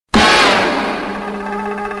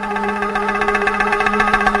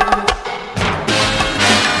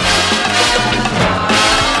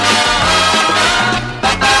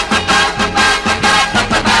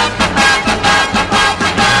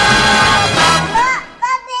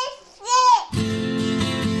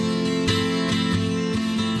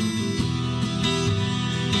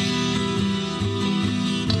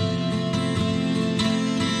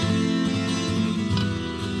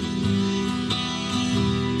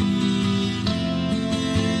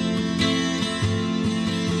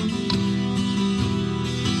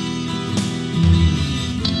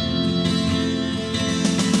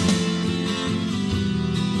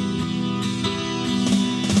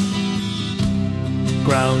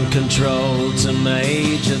Ground control to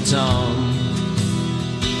Major Tom.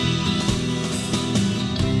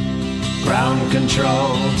 Ground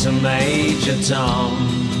control to Major Tom.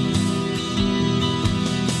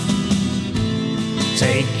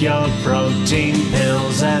 Take your protein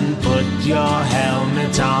pills and put your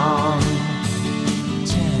helmet on.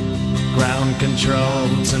 10. Ground control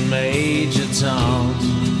to Major Tom.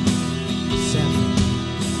 7.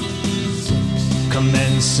 6.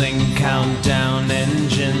 Commencing countdown,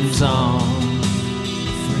 engines on.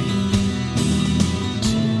 3.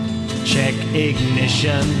 2. Check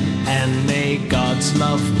ignition and may God's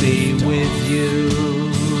love be with you.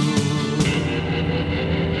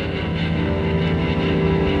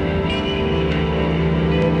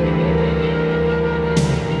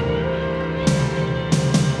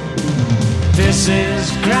 This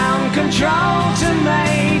is ground control to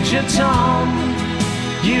Major Tom.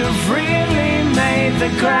 You've really made the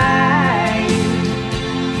grade,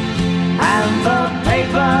 and the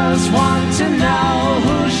papers want to know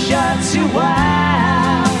whose shirts you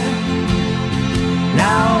wear.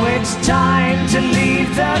 Now it's time to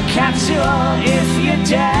leave the capsule if you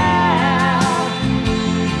dare.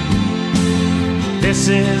 This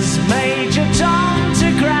is Major Tom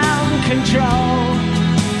to ground control.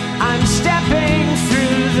 I'm stepping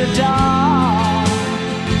through the door,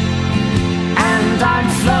 and I'm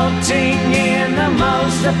floating in the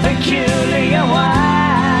most peculiar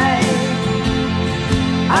way.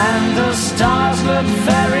 And the stars look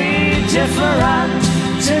very different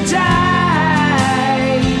today.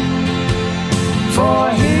 For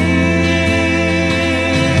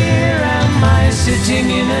here am I sitting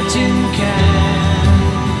in a tin can,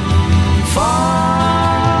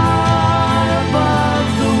 far above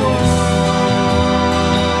the world.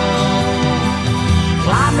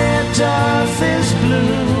 Planet Earth is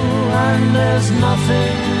blue, and there's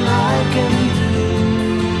nothing I can do.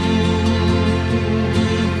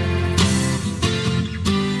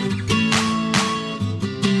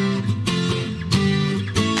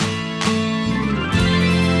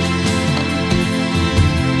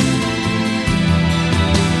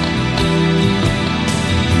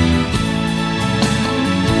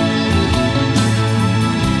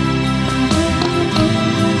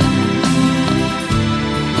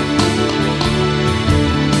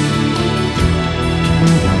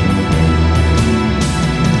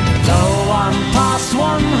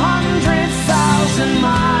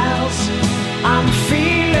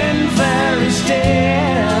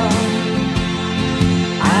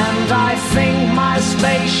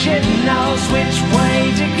 Spaceship knows which way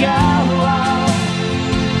to go.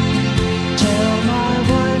 Tell my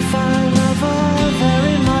wife I love her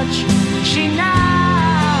very much. She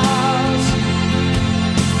knows.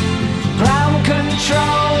 Ground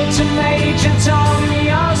control to Major Tom.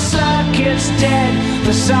 Your circuit's dead.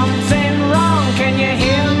 There's something wrong. Can you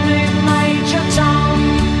hear me, Major Tom?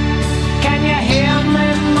 Can you hear me,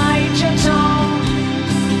 Major Tom?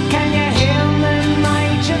 Can you hear me,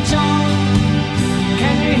 Major Tom?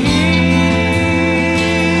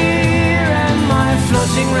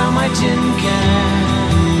 Floating round my tin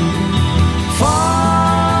can,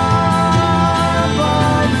 far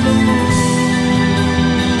above the moon.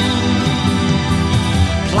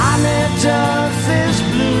 Planet Earth is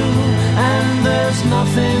blue, and there's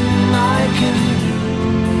nothing I can do.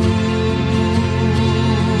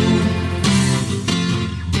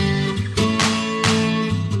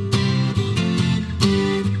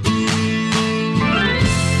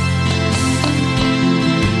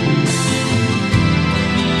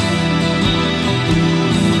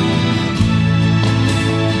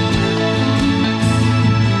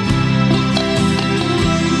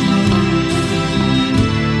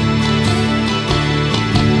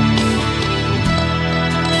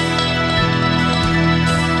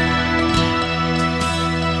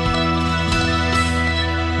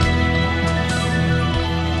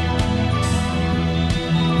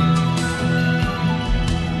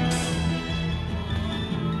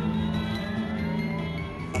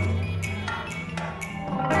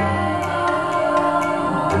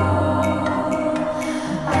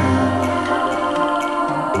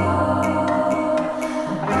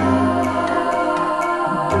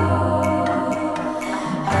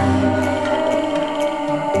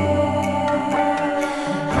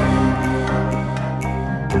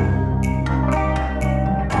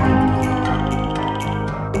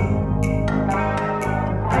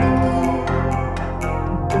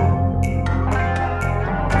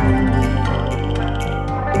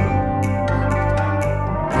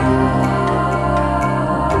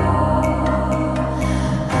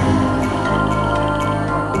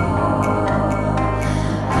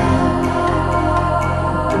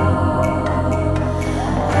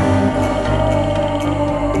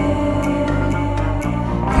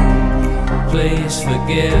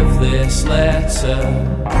 forgive this letter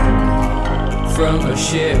from a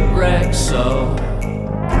shipwrecked soul,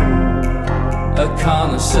 a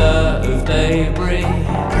connoisseur of debris,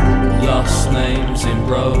 lost names in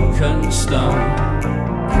broken stone.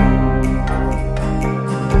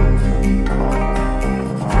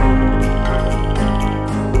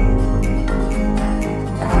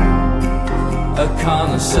 A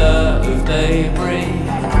connoisseur of debris,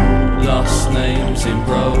 lost names in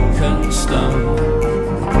broken stone.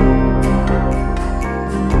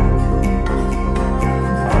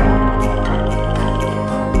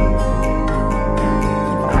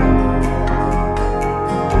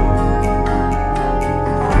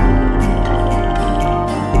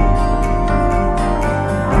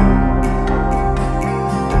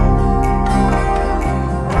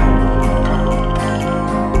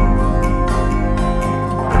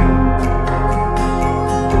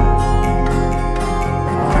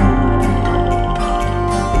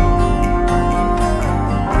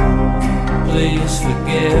 Please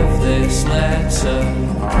forgive this letter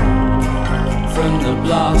from the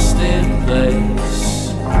blasted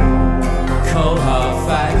place. Cold hard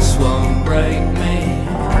facts won't break me,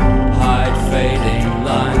 hide fading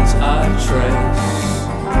lines I trace.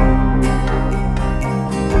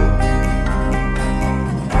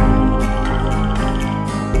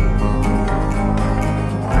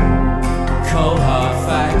 Cold hard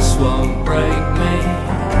facts won't break me,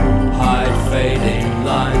 hide fading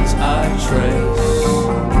lines I trace.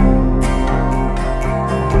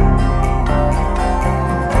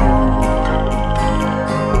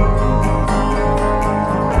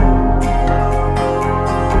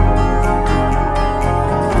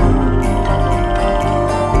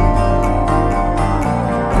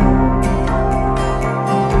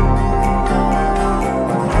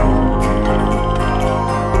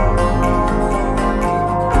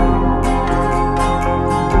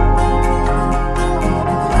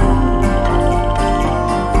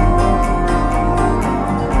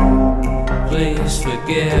 Please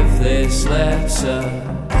forgive this letter,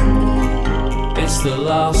 it's the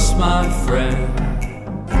last, my friend.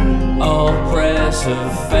 All prayers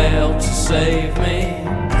have failed to save me.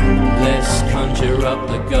 Let's conjure up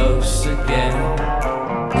the ghosts again.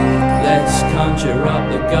 Let's conjure up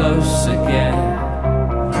the ghosts again.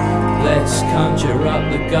 Let's conjure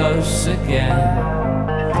up the ghosts again.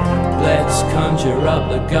 Let's conjure up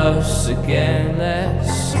the ghosts again.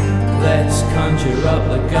 Let's conjure up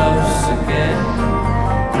the ghosts again.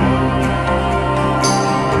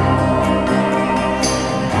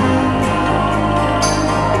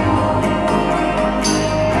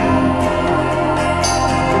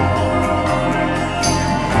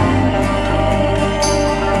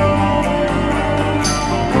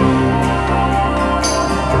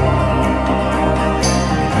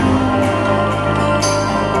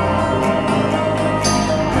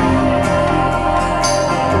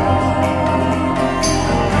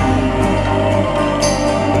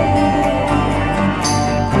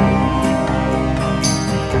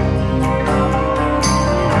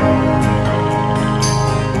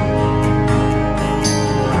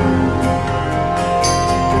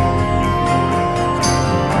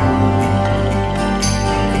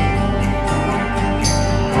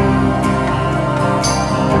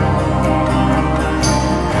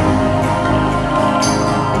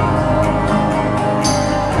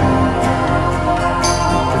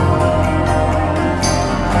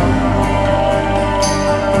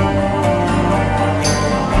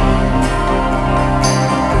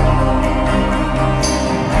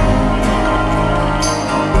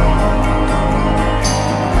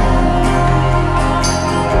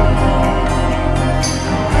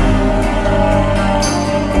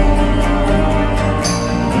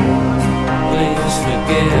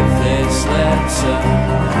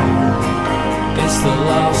 It's the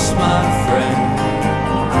loss, my friend.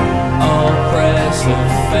 All prayers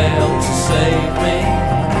have failed to save me.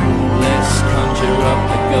 Let's conjure up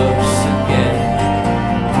the ghosts again.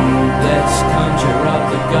 Let's conjure up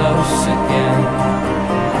the ghosts again.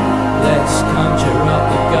 Let's conjure up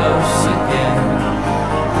the ghosts again.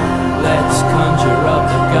 Let's conjure up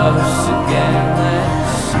the ghosts again.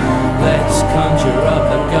 Let's conjure up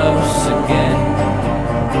the ghosts again.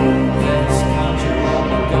 Let's conjure up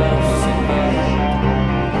the ghosts again.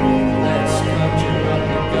 Let's conjure up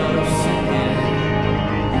the ghosts again.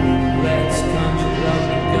 Let's conjure up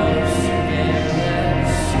the ghosts again.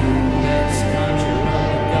 Let's conjure up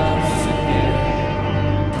the ghosts again.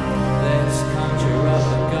 Let's conjure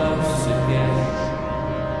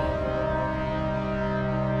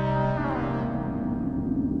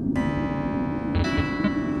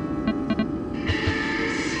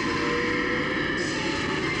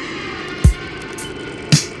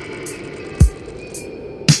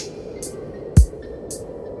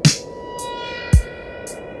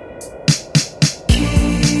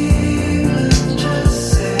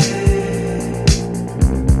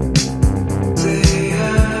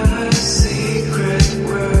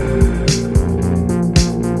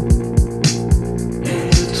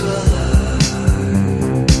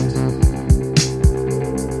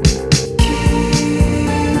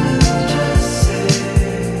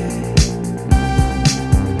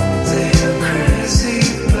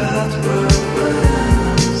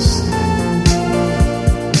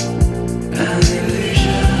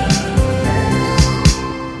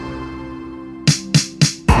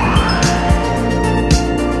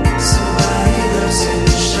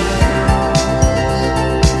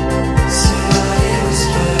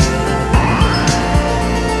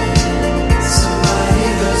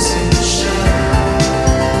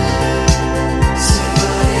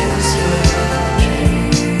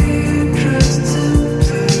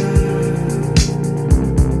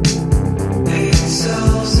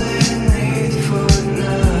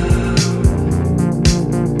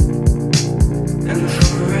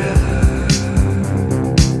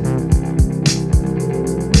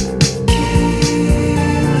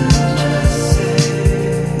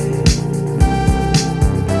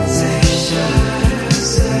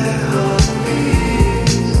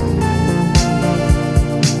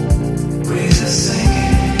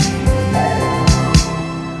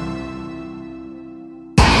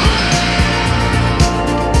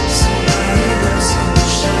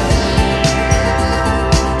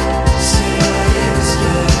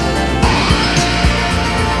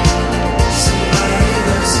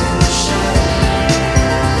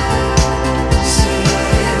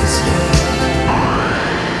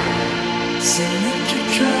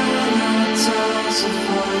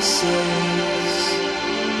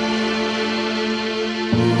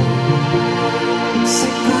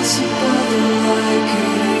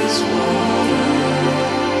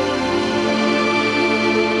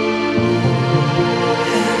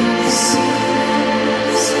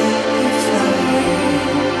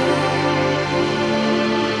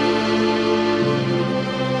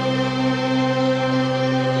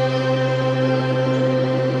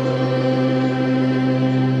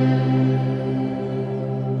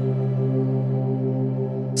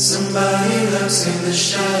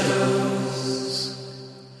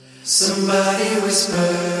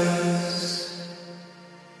whispers.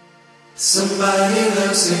 Somebody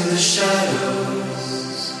lurks in the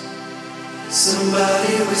shadows.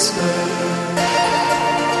 Somebody whispers.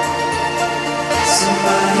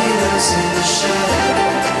 Somebody lurks in the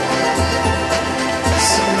shadows.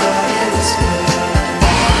 Somebody whispers.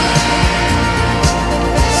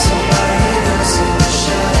 Somebody lurks in the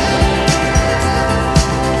shadows.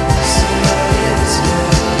 Somebody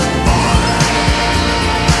whispers.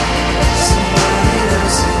 Somebody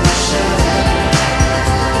lurks in the shadows.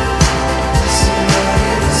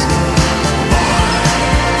 Somebody whispers.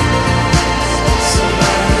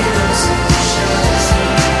 Somebody lurks in the shadows.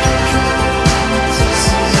 Somebody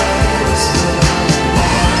whispers.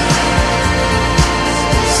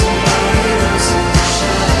 Somebody lurks in the shadows. Somebody whispers. Somebody lurks in the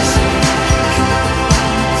shadows.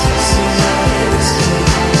 Somebody whispers.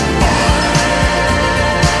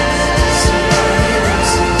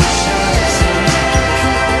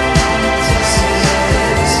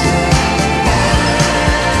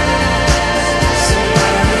 Somebody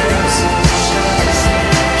lurks in the shadows.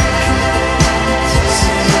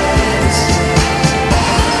 Somebody whispers.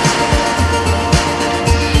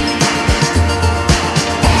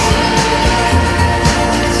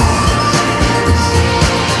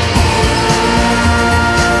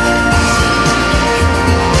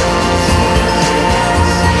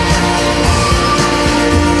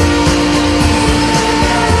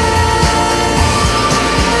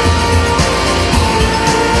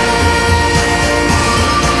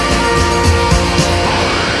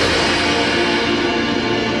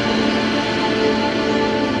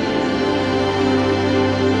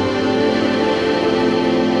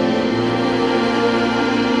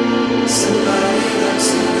 Somebody lurks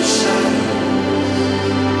in the shadows.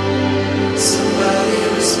 Somebody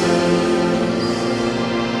whispers.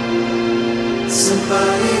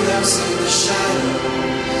 Somebody lurks in the shadows.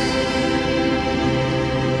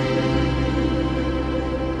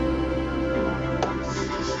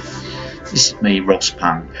 This is me, Ross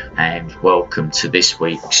Punk, and welcome to this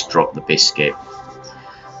week's Drop the Biscuit.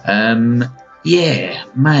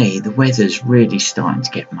 May, the weather's really starting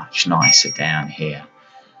to get much nicer down here.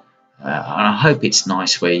 And I hope it's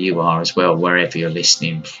nice where you are as well, wherever you're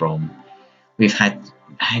listening from. We've had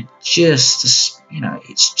just,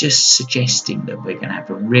 it's just suggesting that we're going to have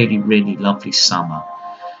a really, really lovely summer.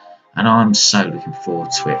 And I'm so looking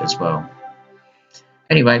forward to it as well.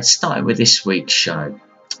 Anyway, it started with this week's show.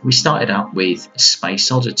 We started up with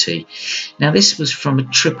Space Oddity. Now, this was from a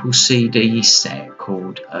triple CD set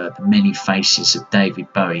called The Many Faces of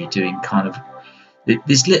David Bowie, doing kind of,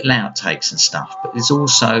 there's little outtakes and stuff, but there's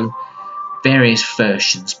also various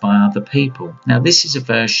versions by other people. Now, this is a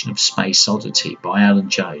version of Space Oddity by Alan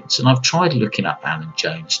Jones, and I've tried looking up Alan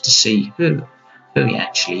Jones to see who he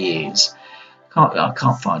actually is. I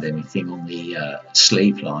can't find anything on the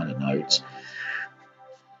sleeve liner notes.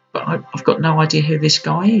 But I've got no idea who this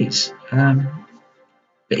guy is. But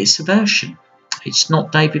it's a version. It's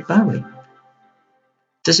not David Bowie.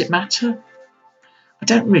 Does it matter? I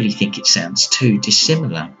don't really think it sounds too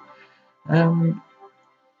dissimilar. But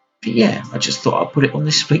yeah, I just thought I'd put it on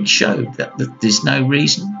this week's show. That there's no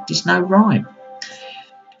reason, there's no rhyme.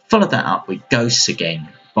 Follow that up with Ghosts Again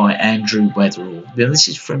by Andrew Weatherall. Now, this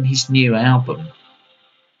is from his new album.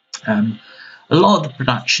 A lot of the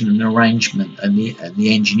production and arrangement and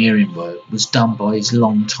the engineering work was done by his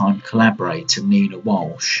longtime collaborator Nina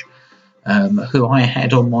Walsh, who I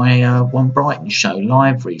had on my One Brighton show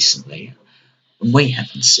live recently. And we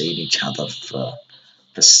haven't seen each other for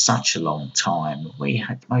such a long time. We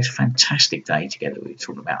had the most fantastic day together. We were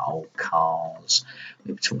talking about old cars,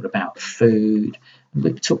 we were talking about food, and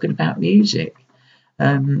we were talking about music.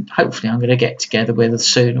 Hopefully I'm going to get together with her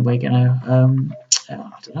soon, and we're going to, I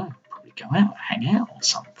don't know, go out, hang out or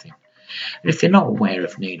something. And if you're not aware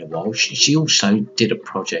of Nina Walsh, she also did a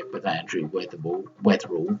project with Andrew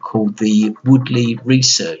Weatherall called the Woodley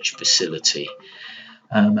Research Facility,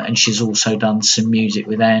 and she's also done some music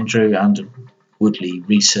with Andrew under Woodley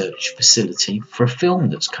Research Facility for a film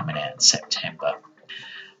that's coming out in September,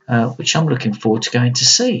 which I'm looking forward to going to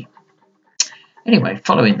see. Anyway,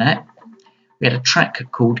 following that, we had a track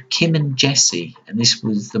called Kim and Jesse, and this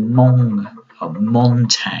was the Montag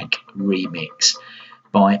remix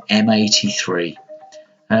by M83.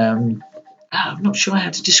 I'm not sure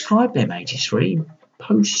how to describe M83.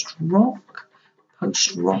 Post-rock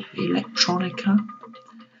electronica.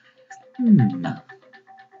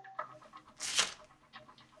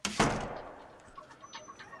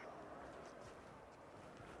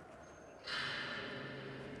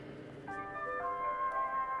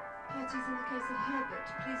 Parties in the case of Herbert,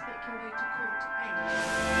 please make your way to court A.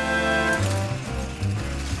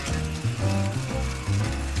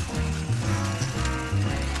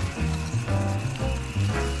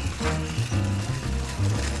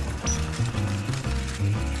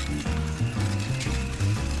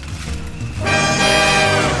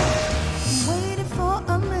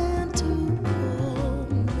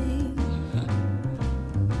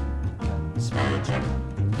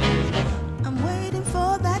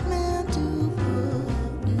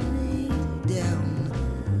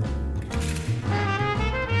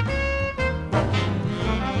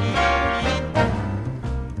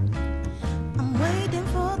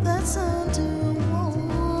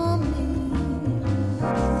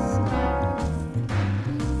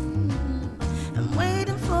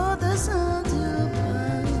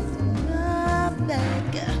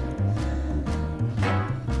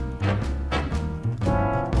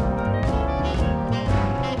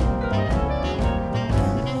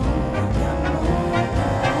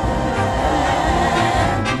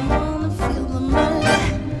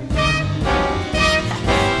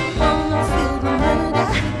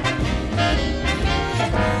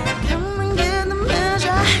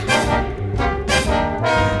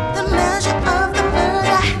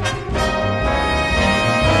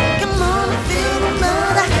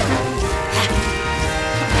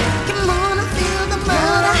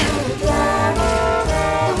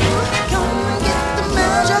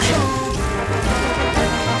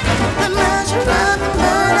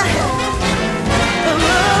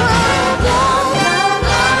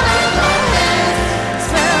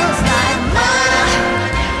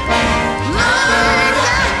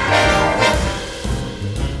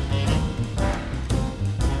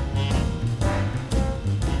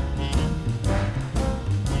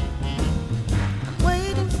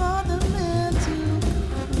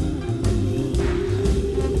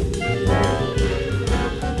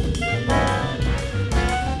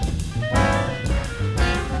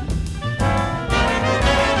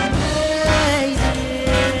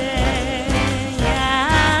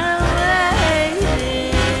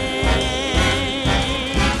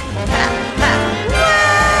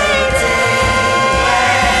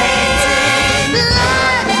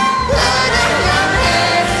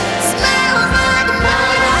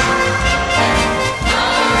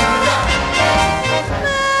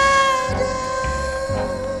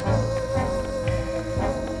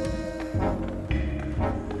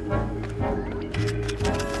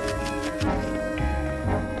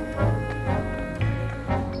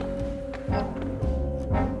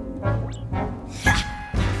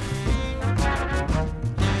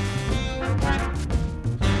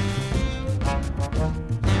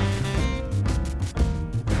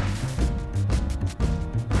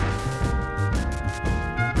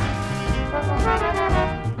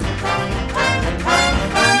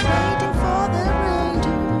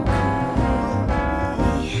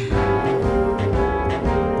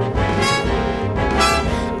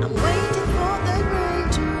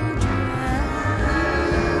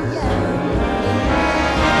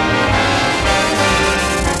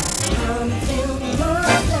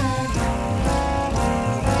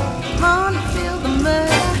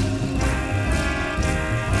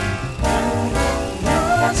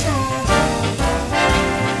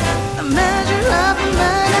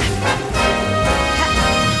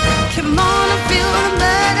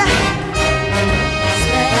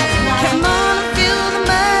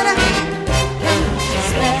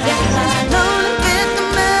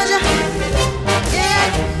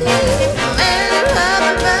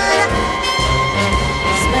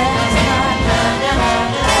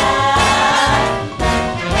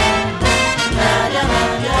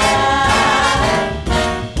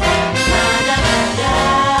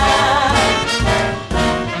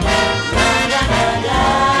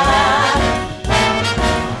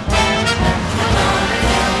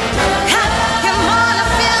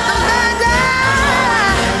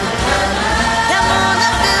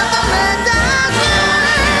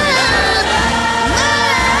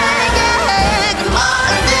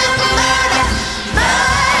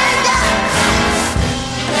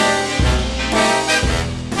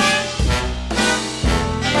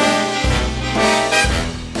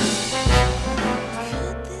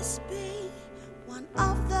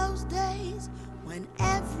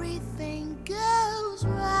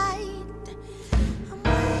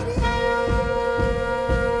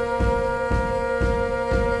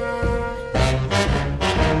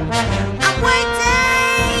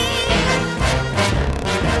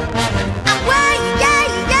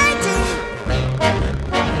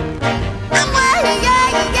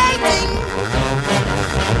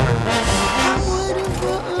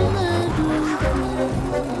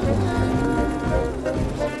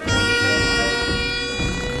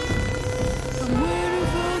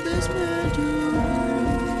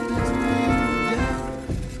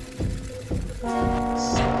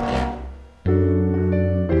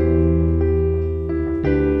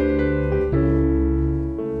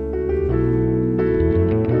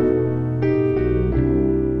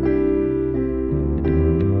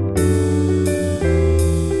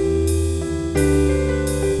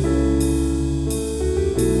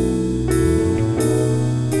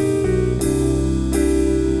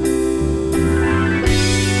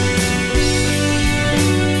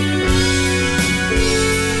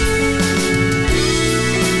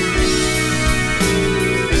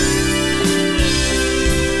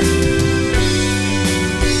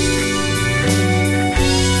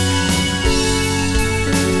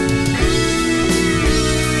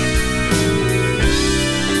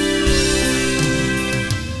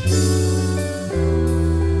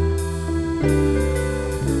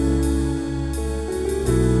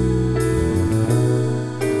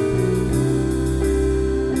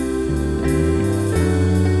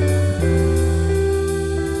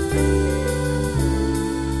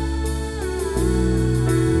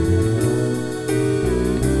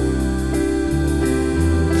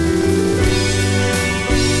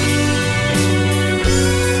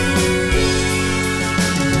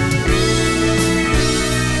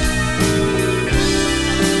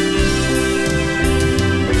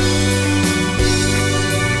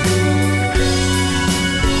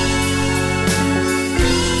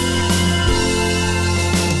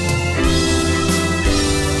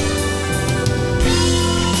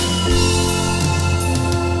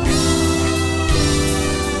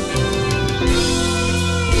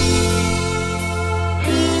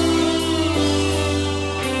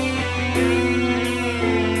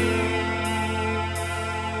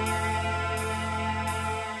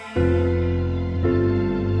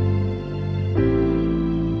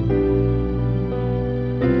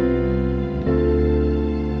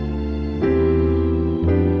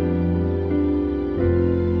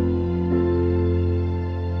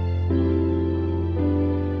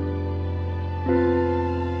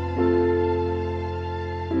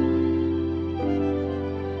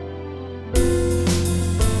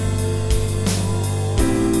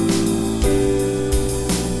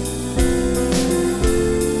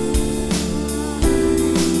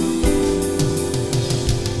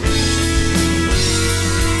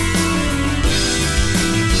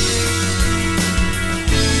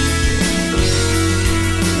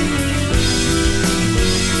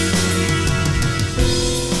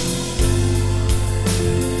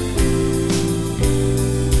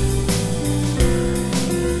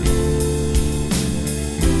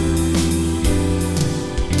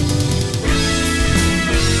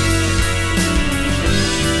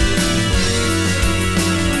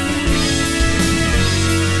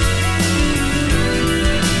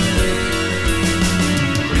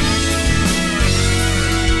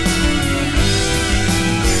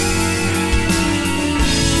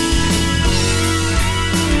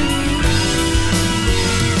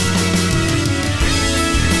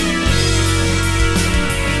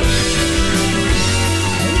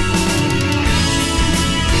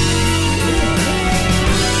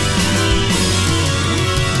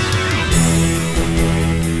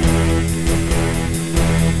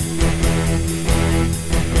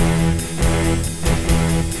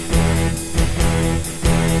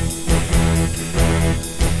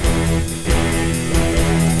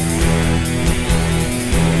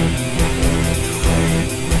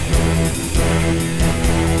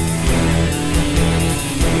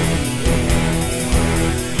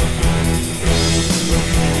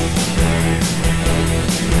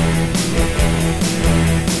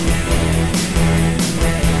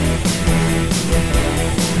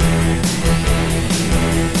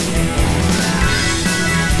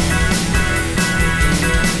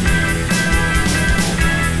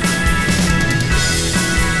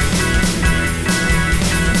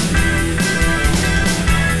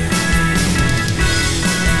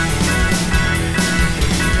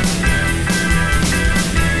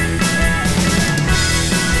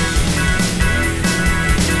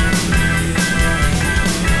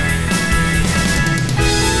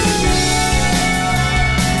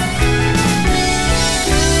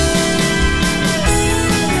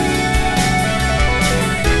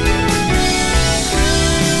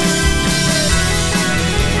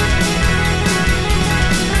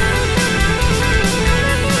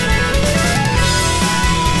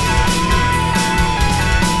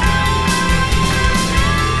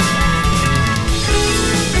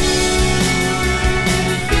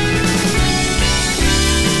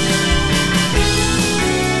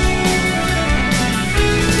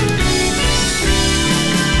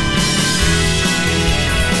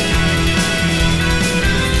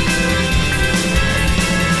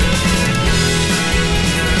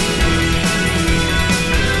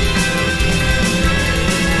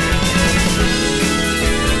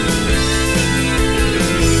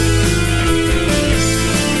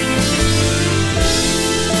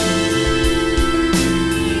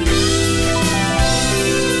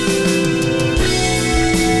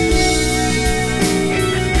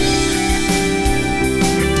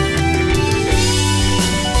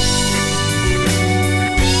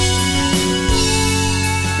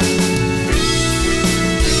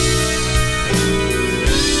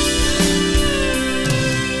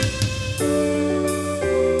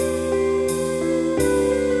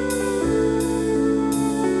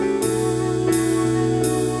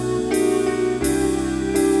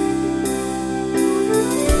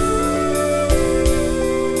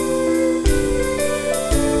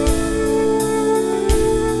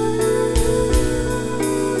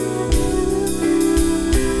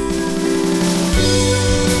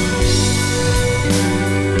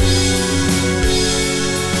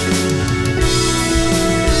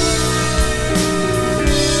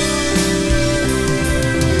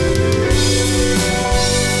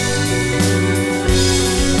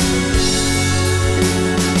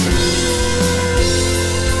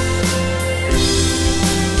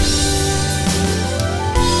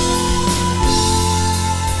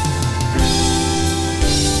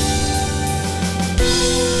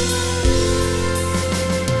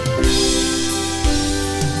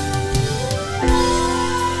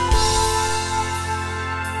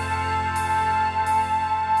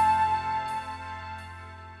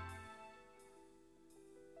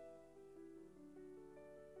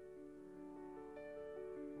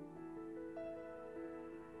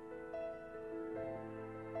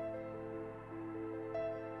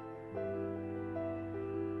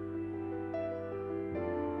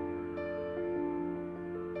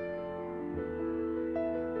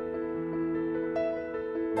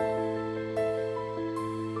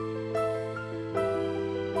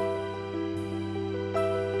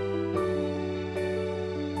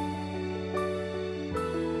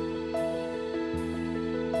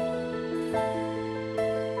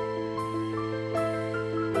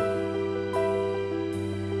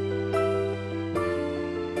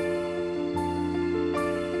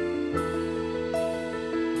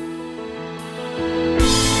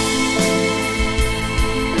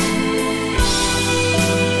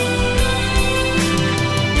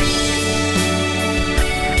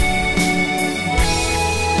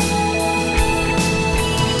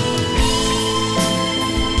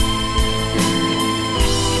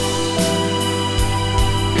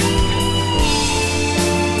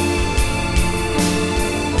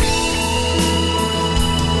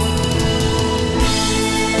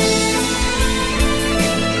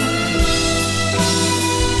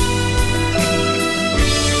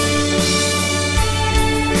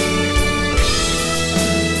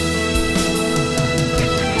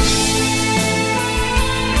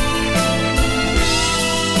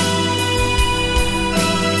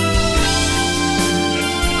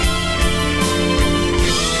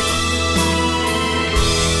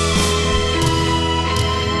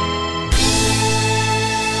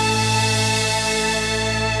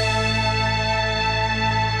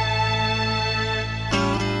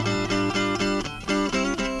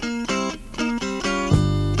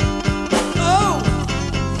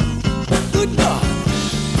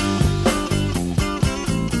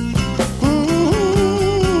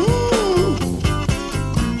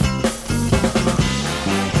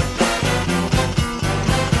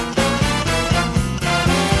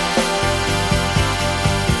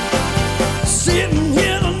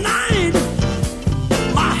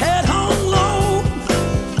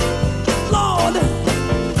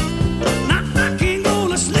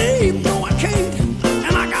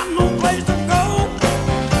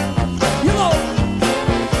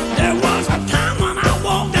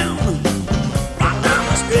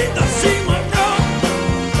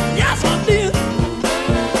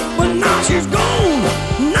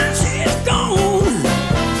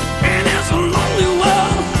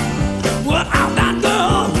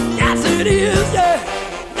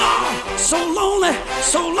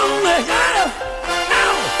 so lonely, yeah.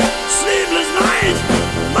 Now, sleepless nights,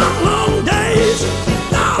 long, long days.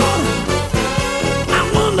 Lord, I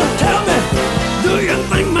wonder, tell me, do you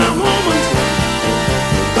think my woman's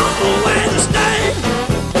gone away to stay?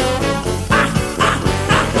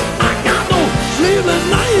 I got no sleepless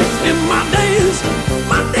nights in my days.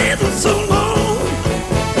 My days are so long.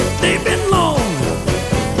 They've been long.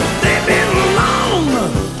 They've been long.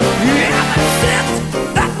 Yeah, that's it.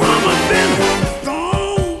 That woman's been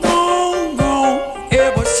gone, gone, gone.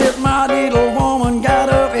 Ever since my little woman got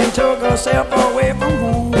up and took herself away from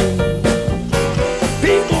home.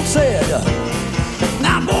 People said,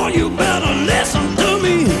 now boy, you better listen to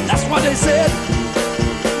me. That's what they said.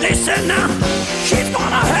 They said, now she's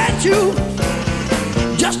gonna hurt you.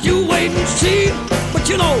 Just you wait and see. But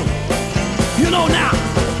you know now,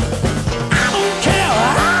 I don't care.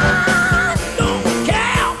 I don't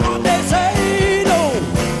care what they say, no.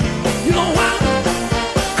 You know why?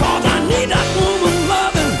 'Cause I need that woman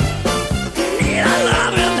loving. Need that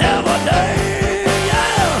loving every day,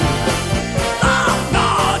 yeah. Oh,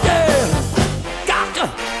 God, yeah. Gotta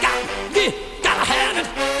have it,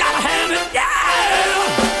 yeah.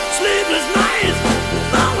 Sleepless nights,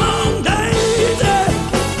 long, long days, yeah.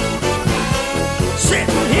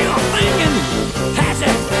 Sitting here thinking, has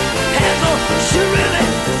she really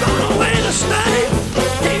gone away to stay?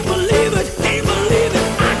 Can't believe it.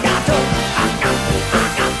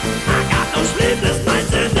 I got no sleepless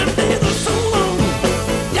nights and them days are so long.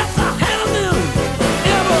 Yes, I have them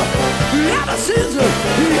ever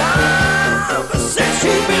since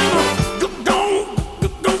she's been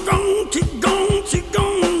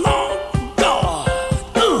gone, long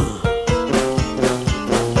gone.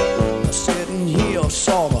 Sitting here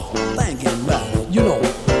sort of thinking about it, you know,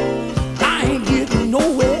 I ain't getting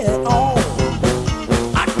nowhere at all.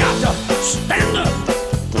 I got to stand up,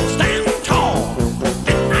 stand tall,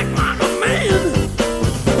 and act like a man.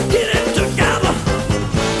 Get it together,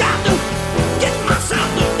 got to get myself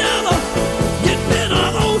together, get rid of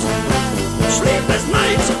those sleepless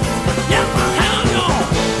nights. Yes, I have y'all,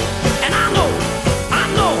 and I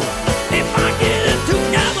know, if I get it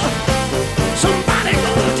together, somebody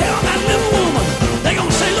gonna tell that little woman. They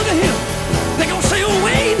gonna say, look at him. They gonna say, oh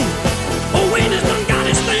Wayne has done got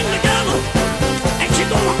his thing together, and she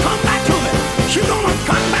gonna come back to me. She gonna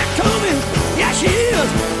come back to me. Yeah, she is.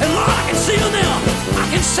 And Lord, I can see her now. I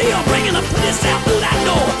can see her bringing a pretty self through that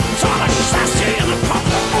door. Sort of sassy and across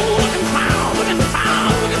the hole, looking proud, looking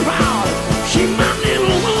proud, looking proud. She my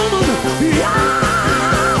little woman. Yeah.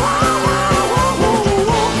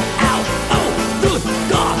 Good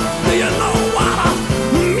God, do you know what I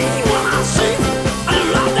mean when I say I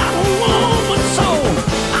love that woman so?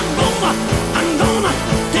 I'm gonna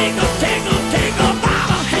take her by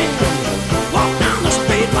the hand, walk down the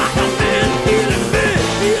street like a man, feeling big,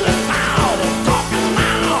 feeling loud, talking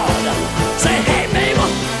loud. Say hey neighbor,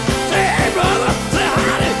 say hey brother, say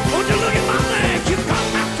howdy. Won't you look at my leg? She come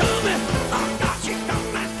back to me. Oh God, she come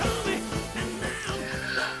back to me. And now.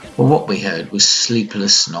 Well, what we heard was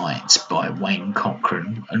Sleepless Nights by Wayne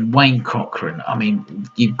Cochran. And Wayne Cochran, I mean,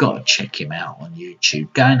 you've got to check him out on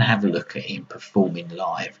YouTube. Go and have a look at him performing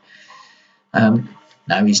live.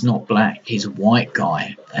 No, he's not black. He's a white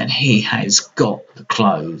guy. And he has got the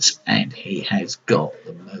clothes and he has got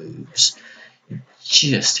the moves.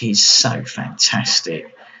 He's so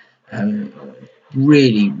fantastic.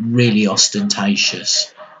 Really, really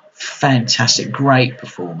ostentatious. Fantastic, great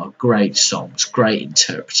performer, great songs, great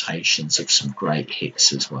interpretations of some great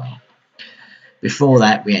hits as well. Before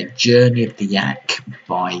that, we had Journey of the Yak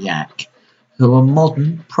by Yak, who are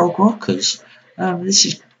modern prog rockers. This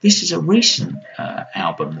is a recent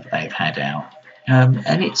album that they've had out,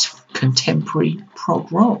 and it's contemporary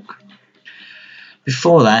prog rock.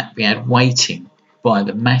 Before that, we had Waiting by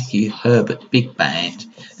the Matthew Herbert Big Band.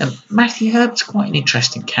 Matthew Herbert's quite an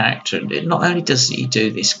interesting character. Not only does he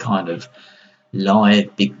do this kind of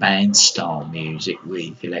live big band style music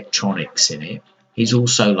with electronics in it, he's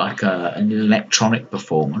also like an electronic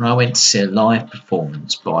performer. And I went to see a live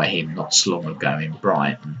performance by him not so long ago in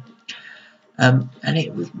Brighton. And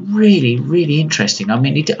it was really, really interesting. I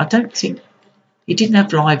mean, I don't think he didn't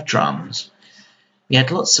have live drums. He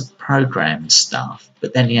had lots of programmed stuff,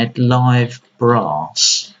 but then he had live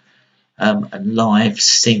brass and live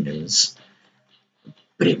singers.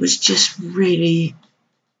 But it was just really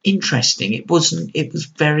interesting. It was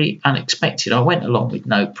very unexpected. I went along with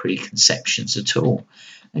no preconceptions at all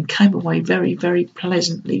and came away very, very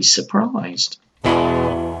pleasantly surprised.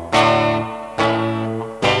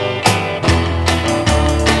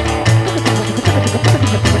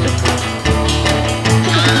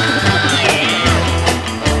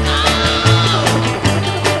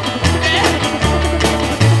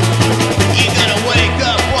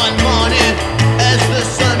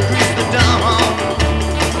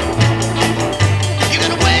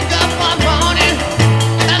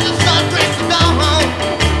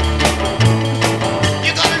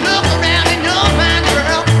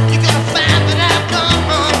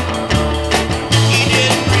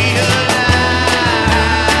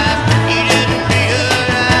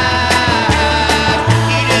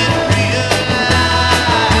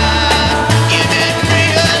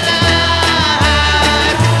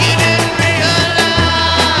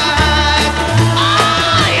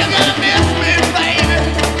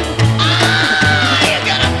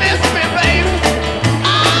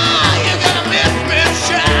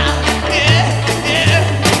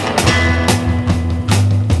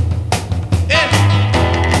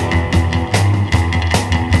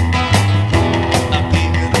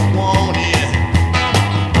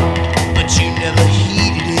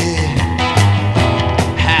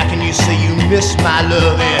 my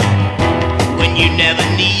loving when you never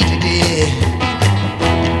needed it.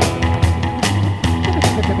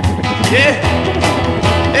 Yeah.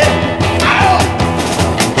 Yeah. Ow!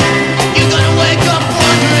 You're gonna wake up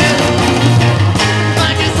wondering,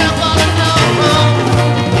 find yourself all alone.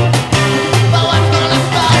 But what's gonna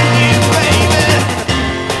stop you, baby?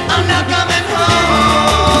 I'm not coming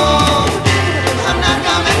home. I'm not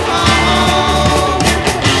coming home.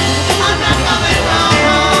 I'm not coming home.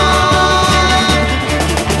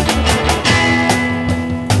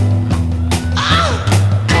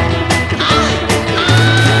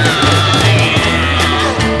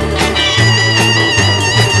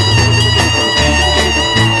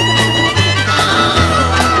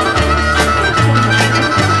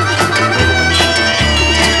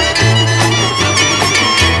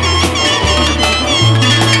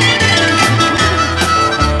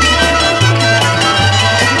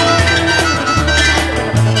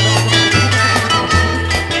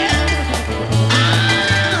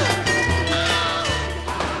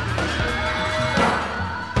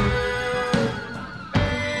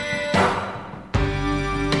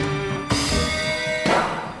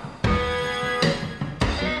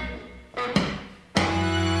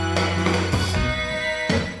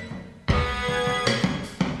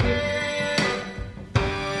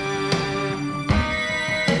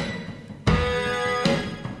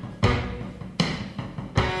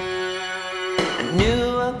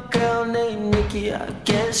 Knew a girl named Nikki, I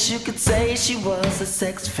guess you could say she was a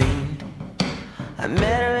sex fiend. I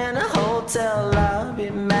met her in a hotel lobby,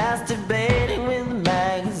 masturbating with a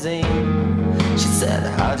magazine. She said,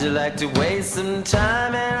 how'd you like to waste some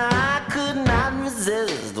time? And I could not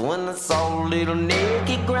resist when I saw little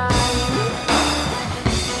Nikki grind.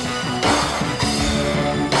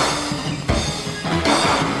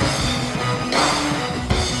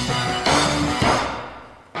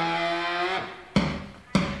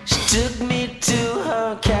 Took me to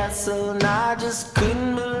her castle and I just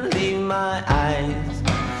couldn't believe my eyes.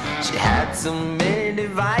 She had so many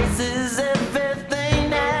devices, everything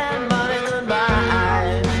that money could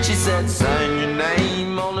buy. She said, sign your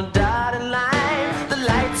name on the dotted line. The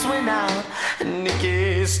lights went out and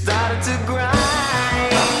Nikki started to grind.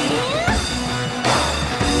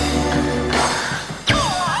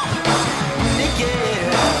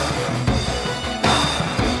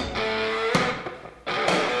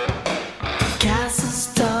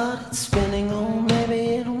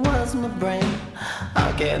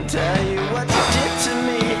 I can't tell you what you did to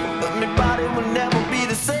me, but my body will never be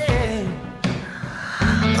the same.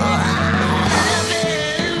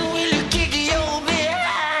 Will you kick your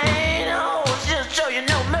behind? Oh, just show you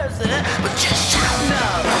no mercy, but just shout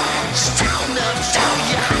enough, shout enough, show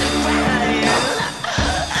you how to grind.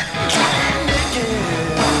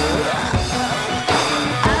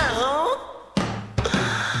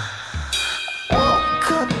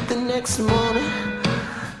 Woke up the next morning,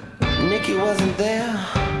 Nikki wasn't there.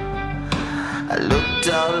 I looked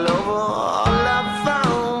all over, all I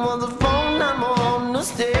found was a phone number on the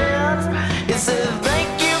stairs. It said,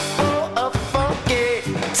 thank you for a funky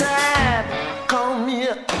time. Call me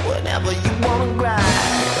up whenever you wanna grind.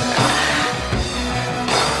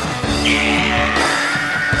 Yeah.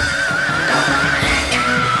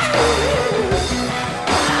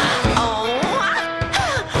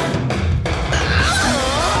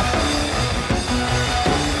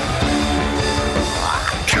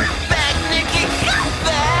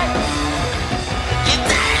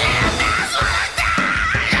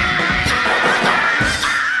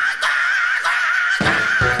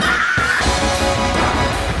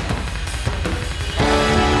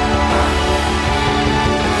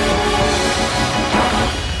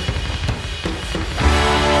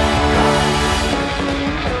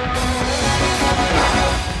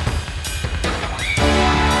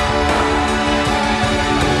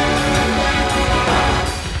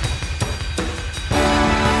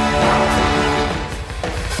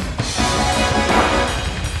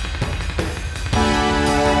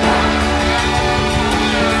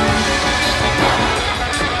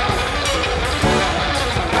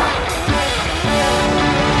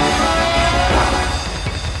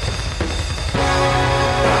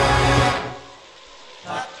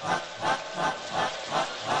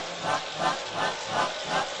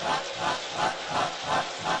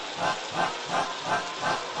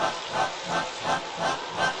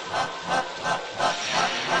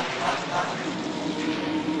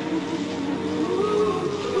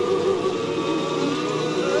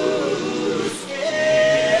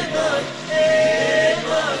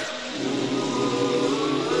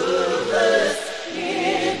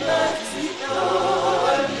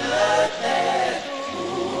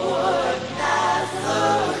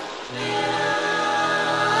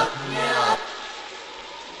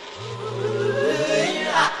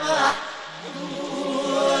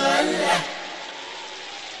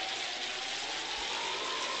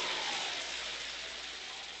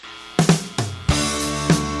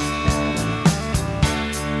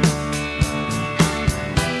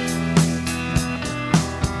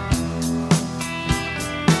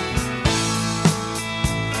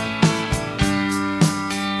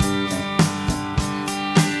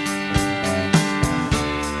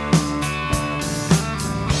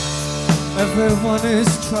 Everyone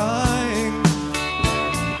is trying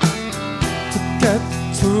to get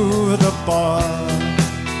to the bar.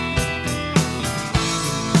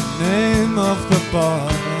 Name of the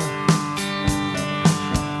bar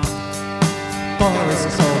is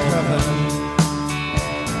called Heaven.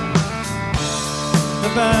 The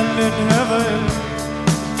band in Heaven,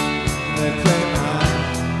 they play my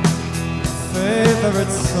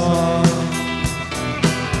favorite song.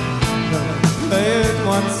 They'll play it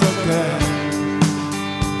once again.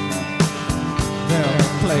 They'll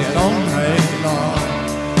play it all night long.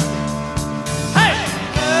 Hey!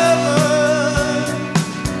 Heaven,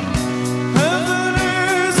 heaven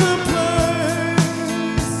is a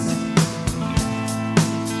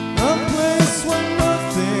place where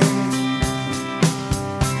nothing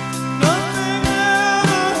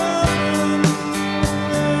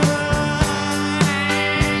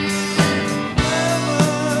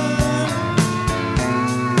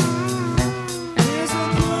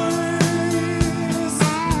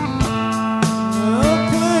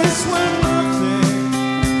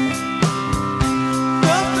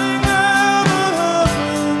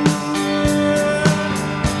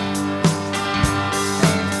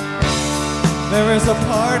There is a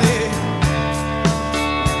party,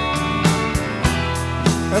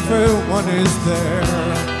 everyone is there,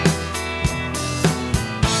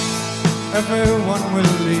 everyone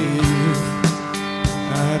will leave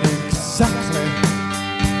at exactly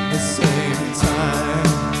the same time.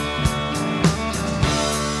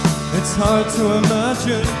 It's hard to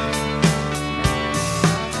imagine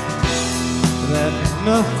that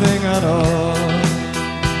nothing at all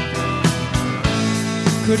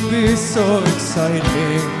could be so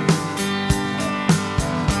exciting,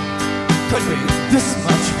 could be this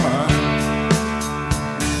much fun.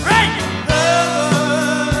 Right!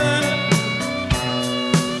 Heaven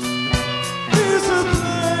is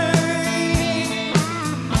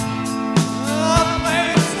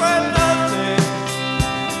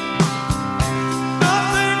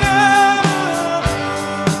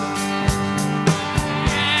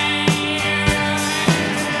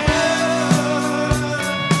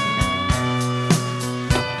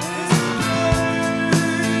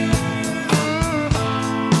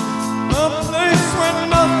a place where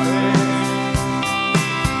nothing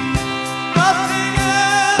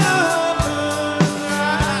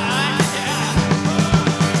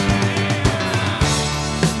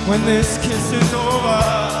when this kiss is over,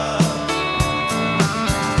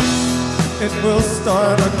 it will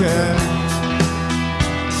start again.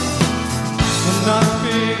 Will not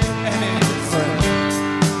be any different.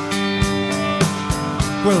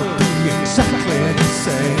 Will be exactly the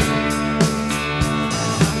same.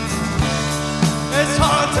 It's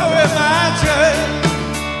hard to imagine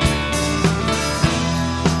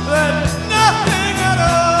that nothing at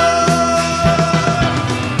all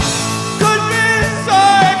could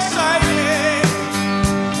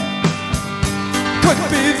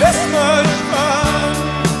be this much fun.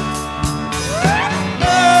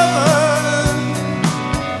 Heaven,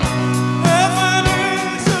 heaven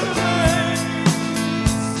is a place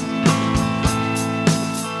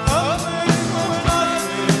where nothing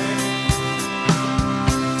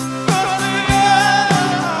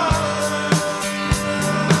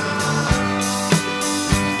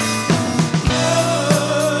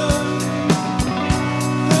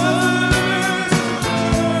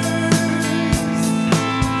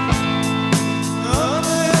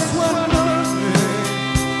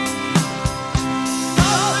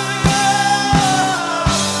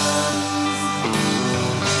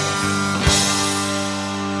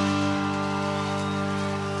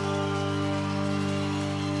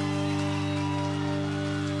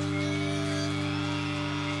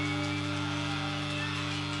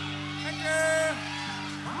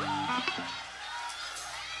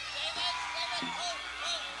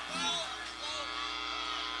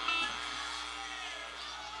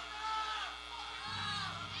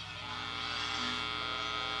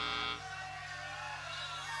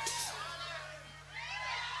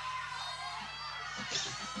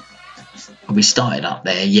We started up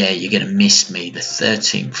there, yeah, You're Gonna Miss Me, the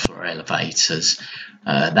 13th Floor Elevators.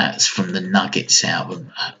 That's from the Nuggets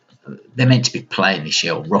album. They're meant to be playing this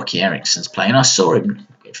year, or Rocky Erickson's playing. I saw him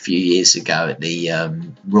a few years ago at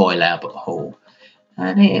the Royal Albert Hall,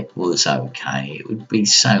 and it was okay. It would be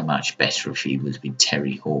so much better if he was with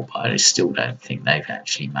Terry Hall, but I still don't think they've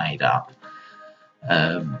actually made up.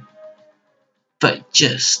 But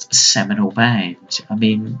just a seminal band. I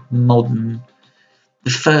mean, modern, the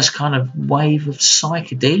first kind of wave of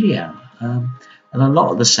psychedelia, and a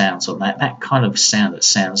lot of the sounds on that kind of sound that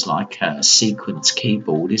sounds like a sequence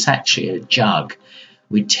keyboard is actually a jug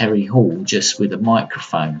with Terry Hall just with a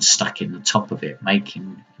microphone stuck in the top of it,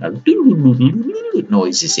 making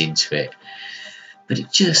noises into it. But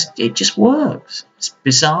it just works. It's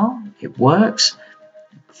bizarre. It works.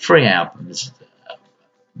 3 albums.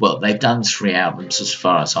 Well, they've done 3 albums as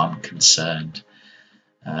far as I'm concerned.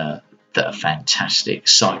 That are fantastic.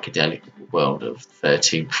 Psychedelic World of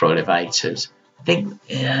 13 Pro Elevators. I think,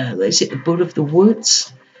 is it The Bull of the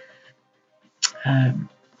Woods? I've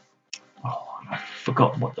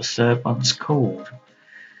forgotten what the third one's called.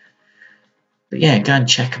 But yeah, go and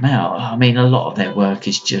check them out. I mean, a lot of their work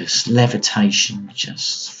is just levitation,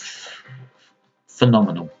 just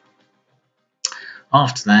phenomenal.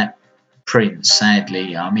 After that, Prince,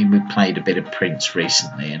 sadly, I mean, we played a bit of Prince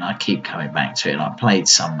recently, and I keep coming back to it, and I played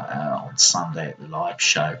some on Sunday at the live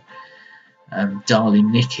show.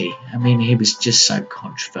 Darling Nikki, I mean, he was just so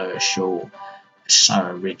controversial, so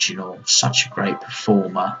original, such a great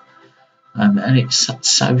performer, and it's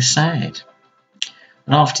so sad.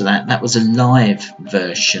 And after that, that was a live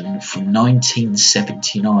version from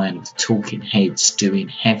 1979 of the Talking Heads doing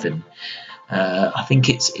Heaven. I think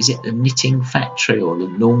is it the Knitting Factory or the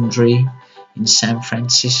Laundry in San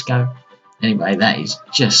Francisco? Anyway, that is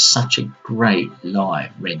just such a great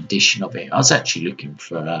live rendition of it. I was actually looking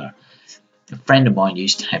for a friend of mine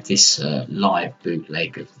used to have this live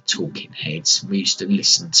bootleg of the Talking Heads. We used to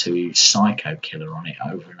listen to Psycho Killer on it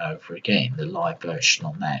over and over again, the live version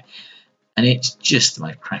on that. And it's just the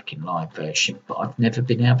most cracking live version, but I've never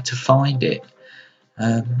been able to find it.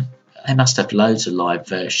 They must have loads of live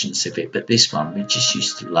versions of it, but this one we just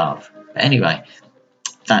used to love. But anyway,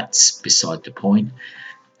 that's beside the point.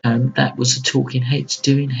 That was the Talking Heads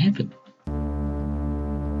doing Heaven.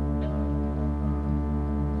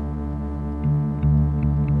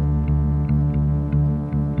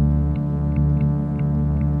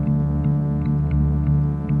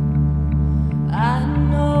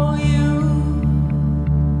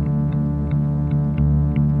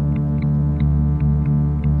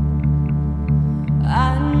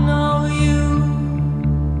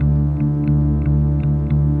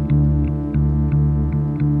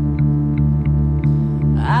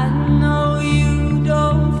 I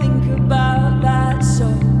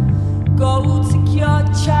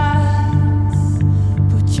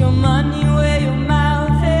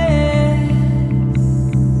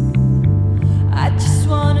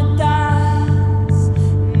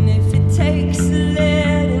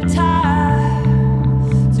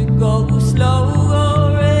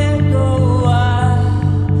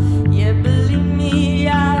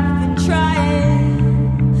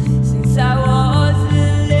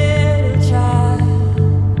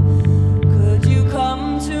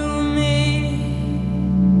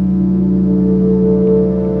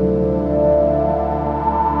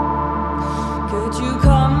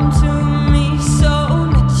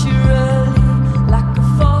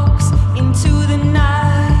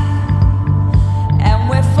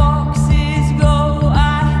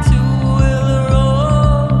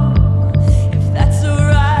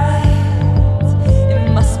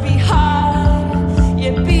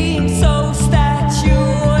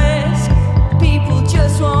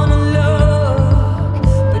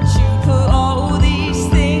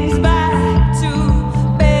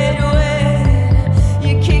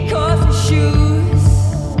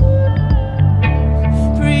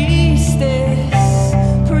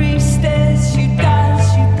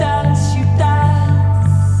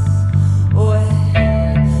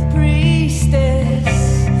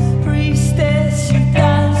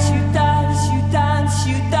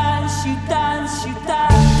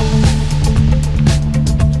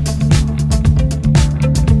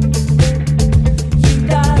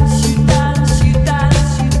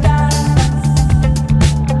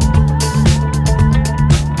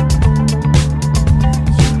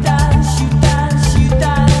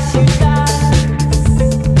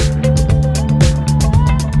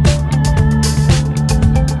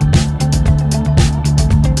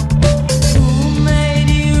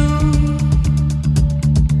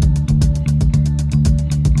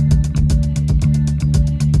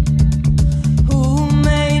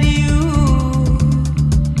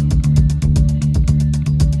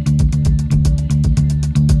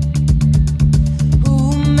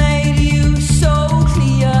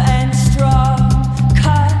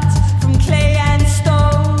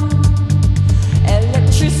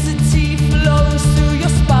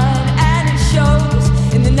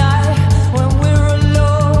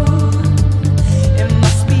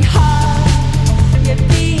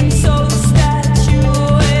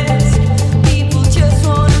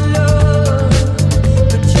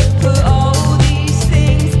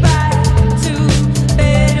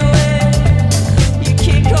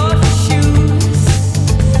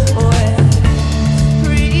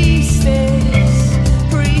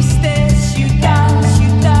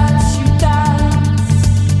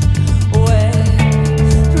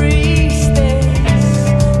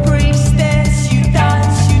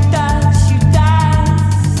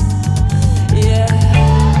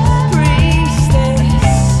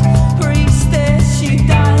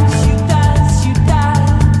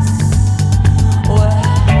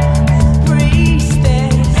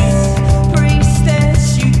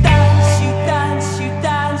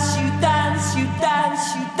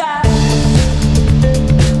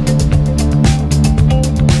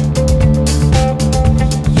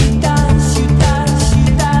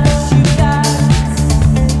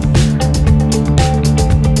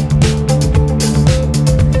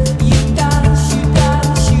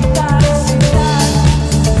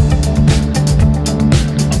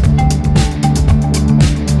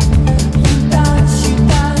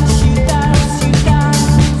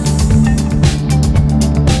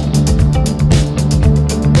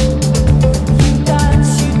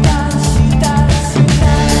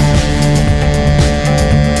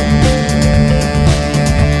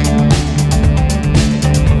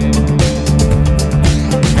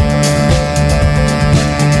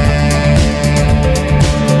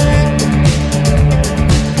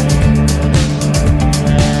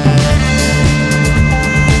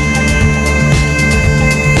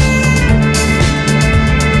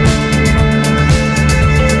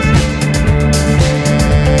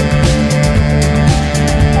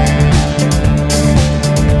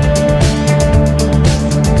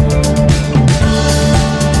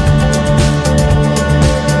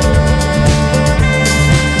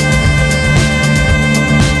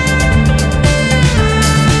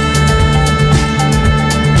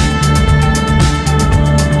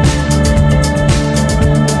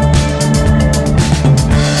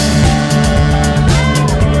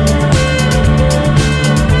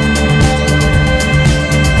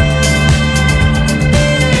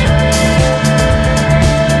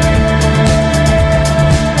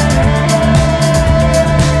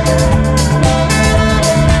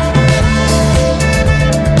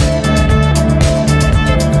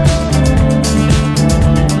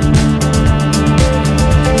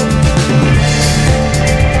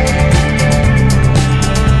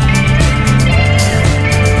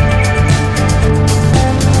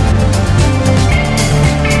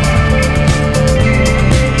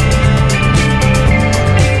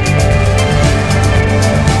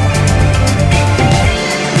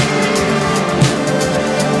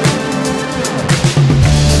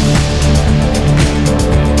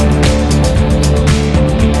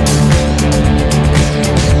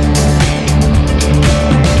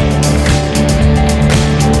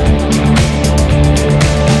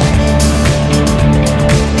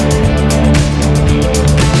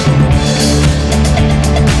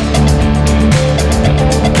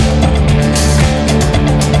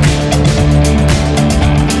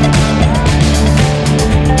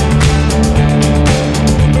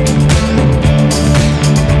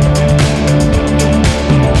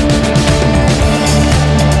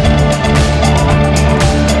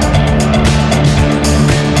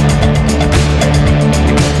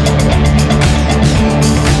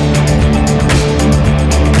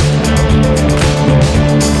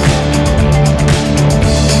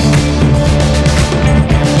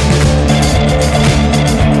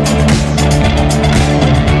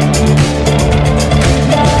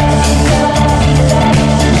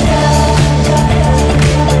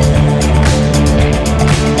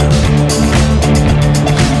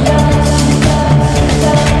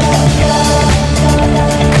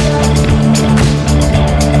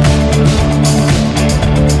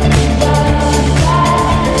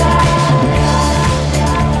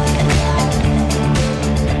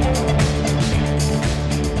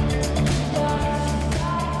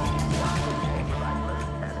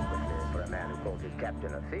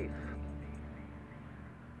thief.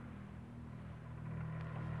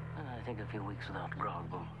 I think a few weeks without grog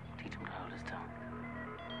will teach him to hold his tongue.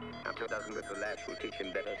 After a dozen with the lash will teach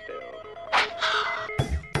him better still.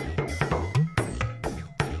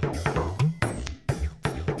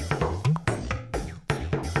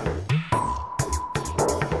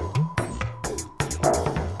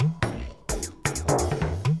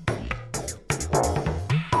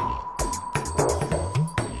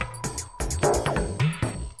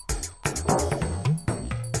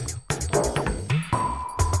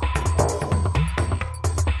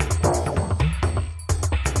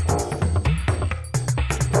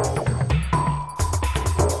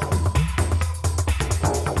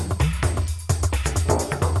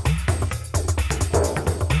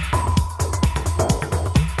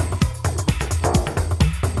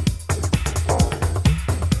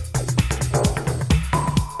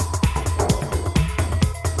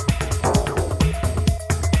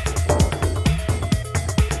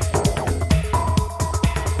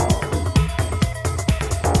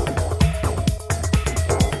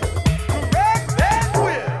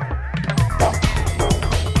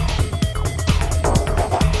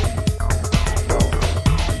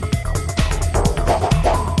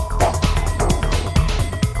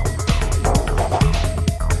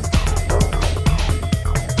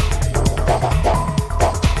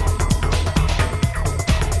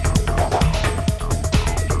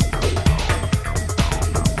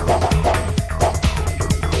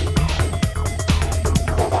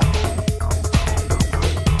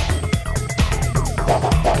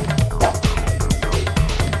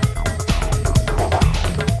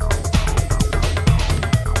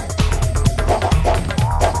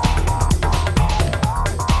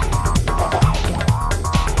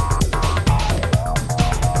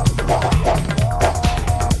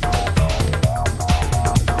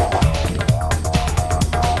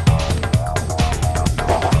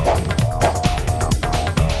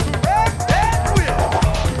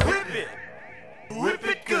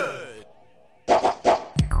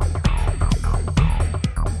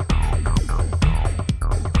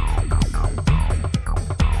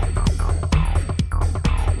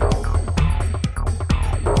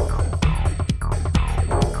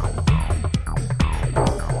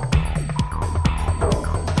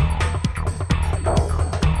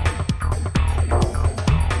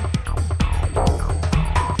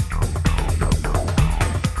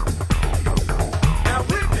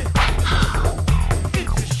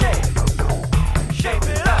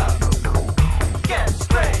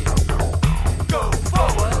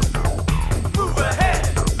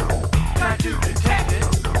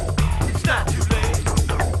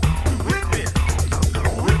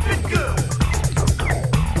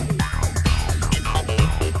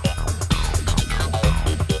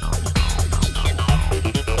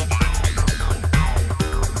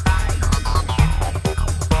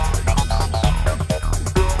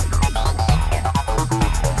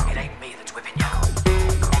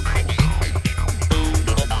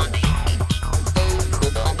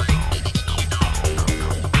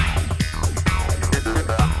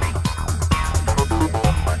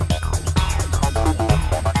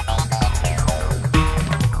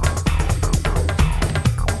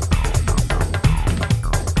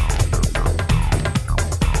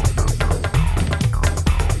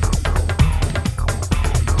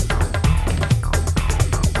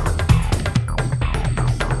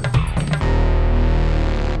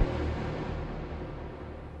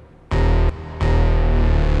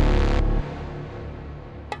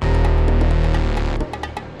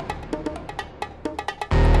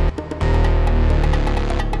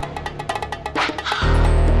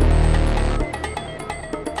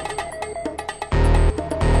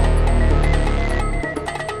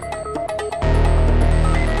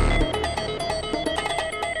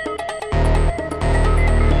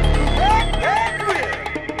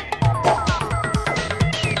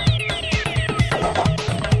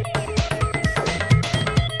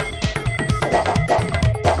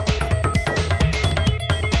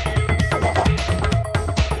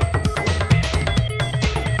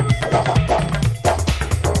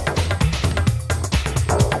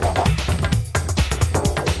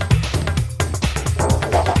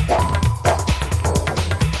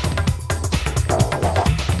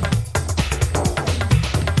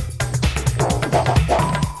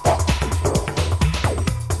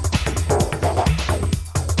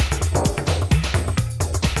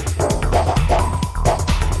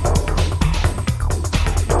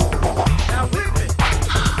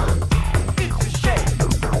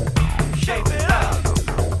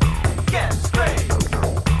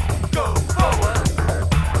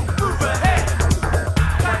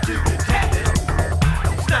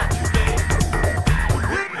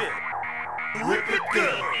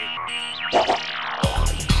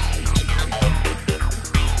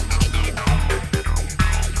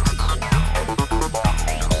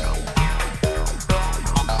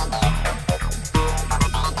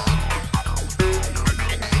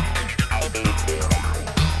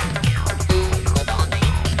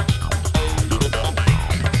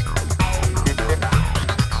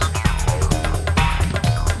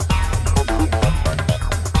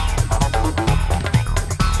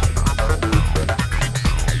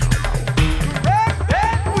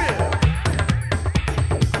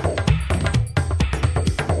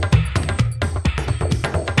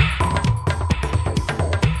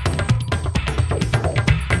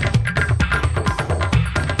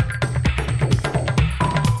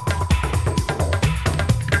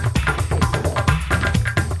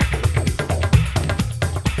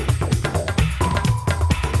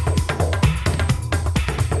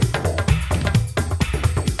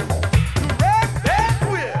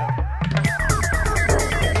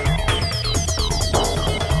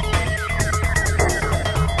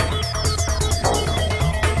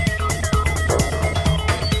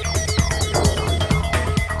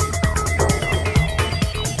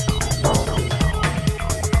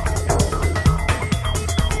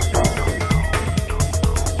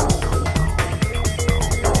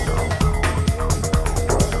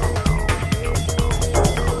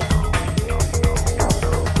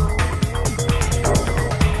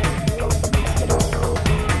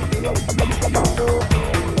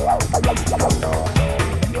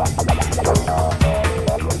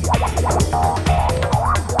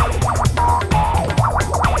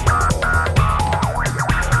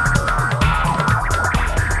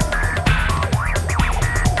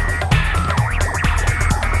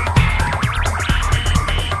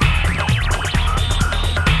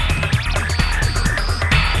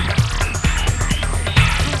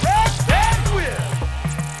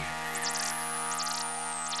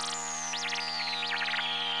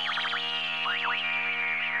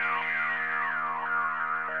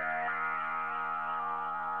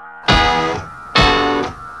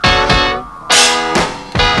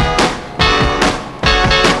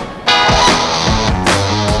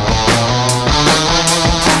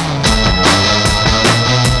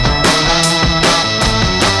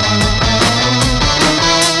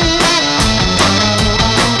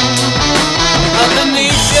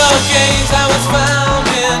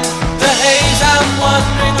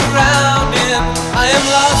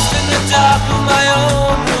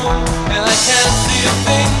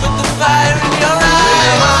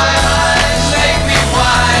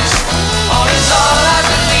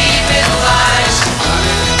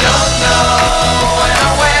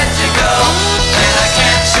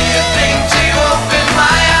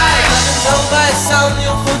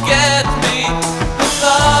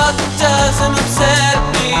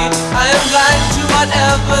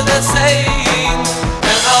 they're saying,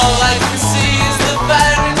 and all I can see is the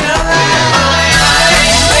fire in your eyes. My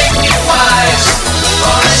eyes make me wise,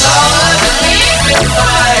 for it's all I believe in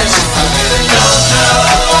lies. I really don't know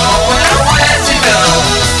where to go,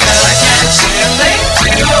 and I can't see a thing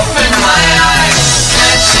to open my eyes.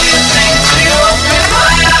 Can't see a thing to open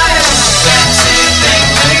my eyes. Can't see a thing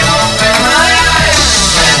to open my eyes.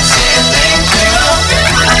 Can't see a thing to open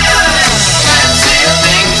my eyes. Can't see a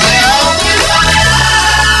thing to open my eyes.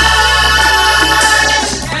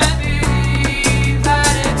 Can't believe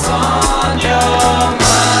that it's on your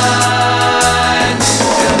mind.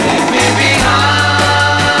 You leave me behind.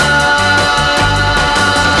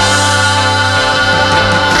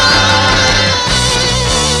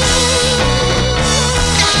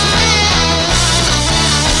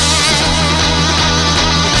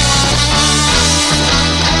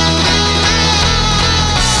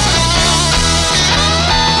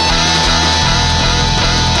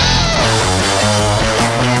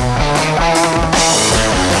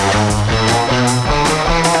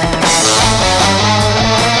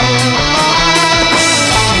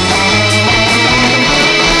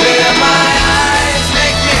 Yeah, my eyes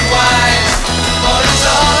make me wise, for it's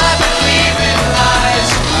all I believe in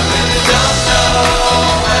lies. I really don't know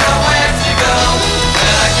where to go,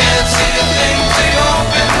 and I can't see a thing to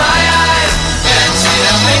open my eyes. Can't see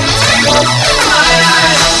a thing to open my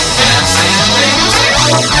eyes. Can't see a thing to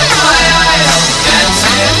open my eyes. Can't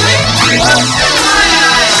see a thing to open my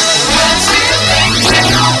eyes. Can't see a thing to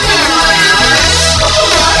open my eyes.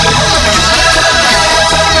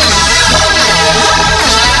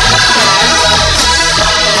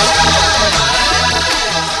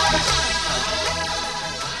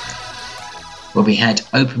 Well, we had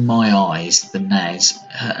Open My Eyes, the Nas,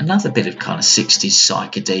 another bit of kind of 60s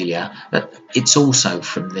psychedelia, but it's also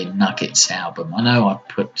from the Nuggets album. I know I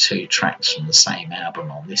put two tracks from the same album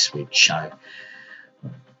on this week's show,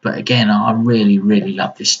 but again, I really, really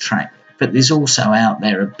love this track. But there's also out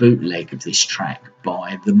there a bootleg of this track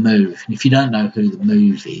by The Move. And if you don't know who The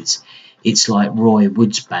Move is, it's like Roy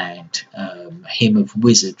Wood's band, him of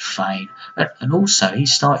Wizard fame. And also he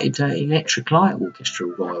started Electric Light Orchestra,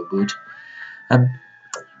 Roy Wood.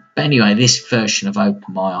 But anyway, this version of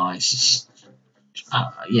Open My Eyes is,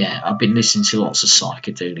 I've been listening to lots of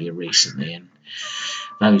psychedelia recently, and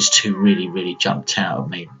those two really, really jumped out at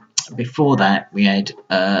me. Before that, we had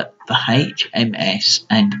the HMS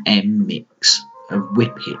and M mix of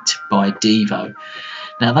Whip It by Devo.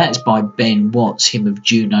 Now, that's by Ben Watts, him of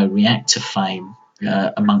Juno Reactor fame,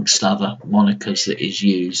 amongst other monikers that is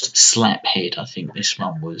used. Slaphead, I think this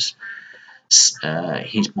one was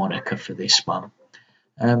his moniker for this one.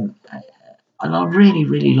 And I really,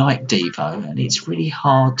 really like Devo, and it's really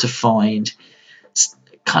hard to find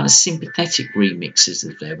kind of sympathetic remixes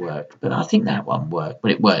of their work, but I think that one worked.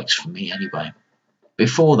 But it works for me anyway.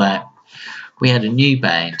 Before that, we had a new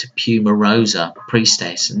band, Puma Rosa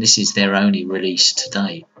Priestess, and this is their only release to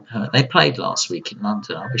date. They played last week in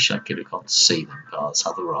London. I wish I could have gone to see them, but I was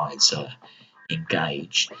otherwise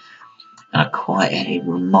engaged. And it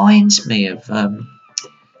reminds me of,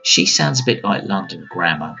 she sounds a bit like London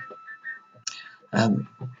Grammar,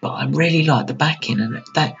 but I really like the backing, and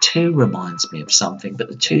that too reminds me of something, but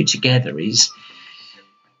the two together is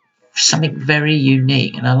something very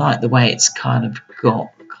unique, and I like the way it's kind of got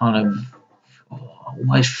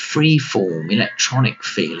almost free-form electronic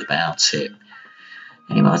feel about it.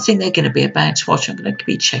 Anyway, I think they're going to be a band to watch. I'm going to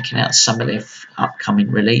be checking out some of their upcoming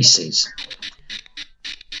releases.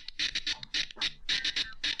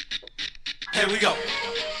 Here we go.